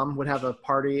 my mom would have a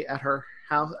party at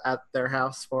their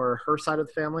house for her side of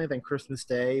the family. Then Christmas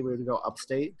Day, we would go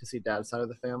upstate to see Dad's side of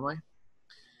the family.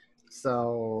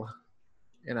 So,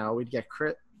 we'd get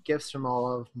gifts from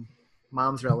all of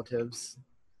Mom's relatives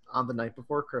on the night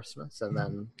before Christmas, and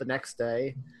then the next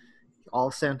day,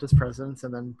 all Santa's presents,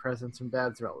 and then presents from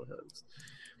Dad's relatives.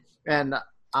 And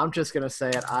I'm just going to say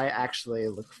it, I actually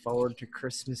look forward to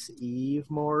Christmas Eve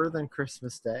more than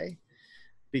Christmas Day,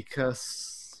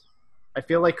 because I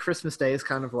feel like Christmas Day is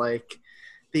kind of like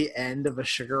the end of a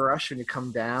sugar rush when you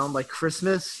come down. Like,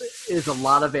 Christmas is a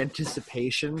lot of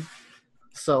anticipation.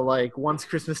 So, like, once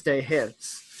Christmas Day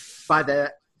hits, by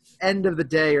the end of the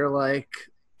day, you're like,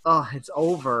 oh, it's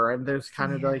over. And there's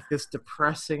kind of like this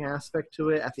depressing aspect to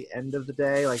it at the end of the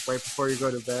day, like right before you go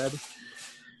to bed.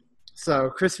 So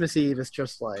Christmas Eve is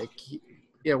just like,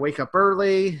 wake up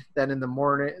early, then in the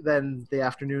morning, then the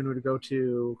afternoon we'd go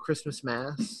to Christmas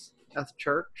Mass at the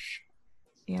church.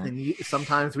 Yeah. And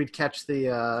sometimes we'd catch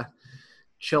the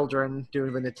children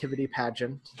doing the nativity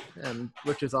pageant,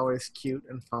 which is always cute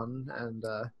and fun. And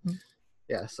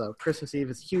so Christmas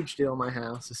Eve is a huge deal in my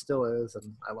house. It still is,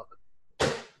 and I love it.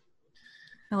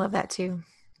 I love that too.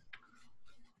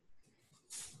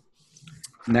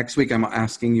 Next week, I'm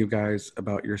asking you guys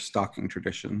about your stocking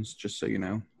traditions, just so you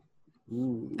know.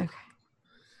 Ooh. Okay.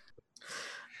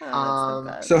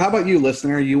 So how about you,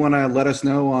 listener? You want to let us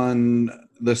know on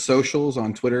the socials,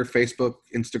 on Twitter, Facebook,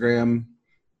 Instagram,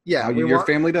 how your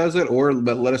family does it,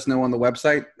 but let us know on the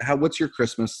website. What's your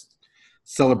Christmas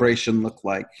celebration look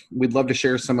like? We'd love to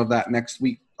share some of that next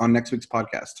week on next week's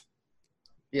podcast.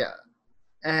 Yeah.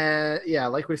 And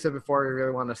like we said before, we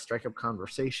really want to strike up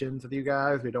conversations with you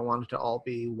guys. We don't want it to all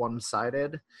be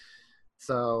one-sided.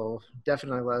 So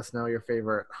definitely let us know your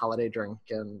favorite holiday drink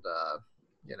and,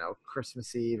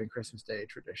 Christmas Eve and Christmas Day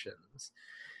traditions.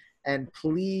 And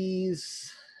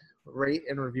please rate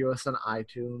and review us on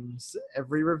iTunes.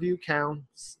 Every review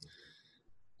counts.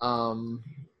 I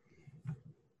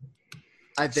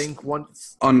think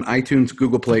once on iTunes,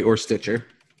 Google Play, or Stitcher.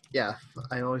 Yeah,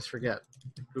 I always forget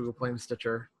Google Play and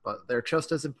Stitcher, but they're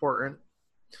just as important.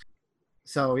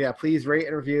 So please rate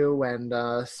and review and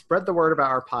spread the word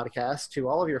about our podcast to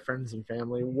all of your friends and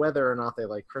family, whether or not they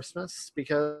like Christmas,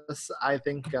 because I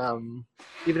think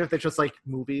even if they just like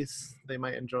movies, they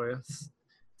might enjoy us,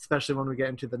 especially when we get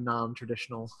into the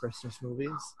non-traditional Christmas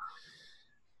movies.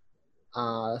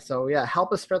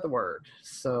 Help us spread the word.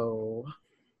 So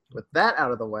with that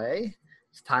out of the way,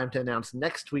 it's time to announce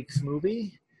next week's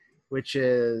movie, which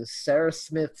is Sarah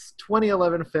Smith's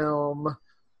 2011 film,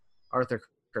 Arthur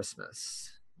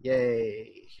Christmas. Yay.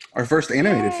 Our first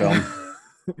animated film.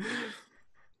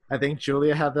 I think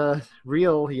Julia had the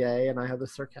real yay, and I had the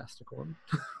sarcastic one.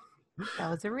 That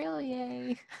was a real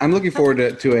yay. I'm looking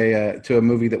forward to a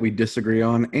movie that we disagree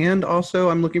on, and also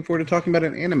I'm looking forward to talking about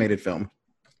an animated film.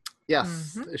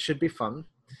 Yes, It should be fun.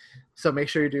 So make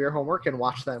sure you do your homework and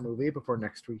watch that movie before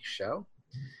next week's show.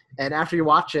 And after you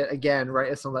watch it, again,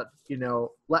 write us and let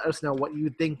us know what you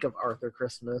think of Arthur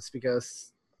Christmas,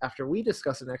 because after we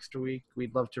discuss it next week,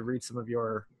 we'd love to read some of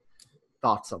your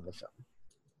thoughts on the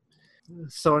film.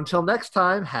 So until next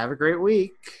time, have a great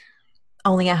week.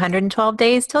 Only 112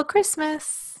 days till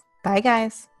Christmas. Bye,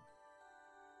 guys.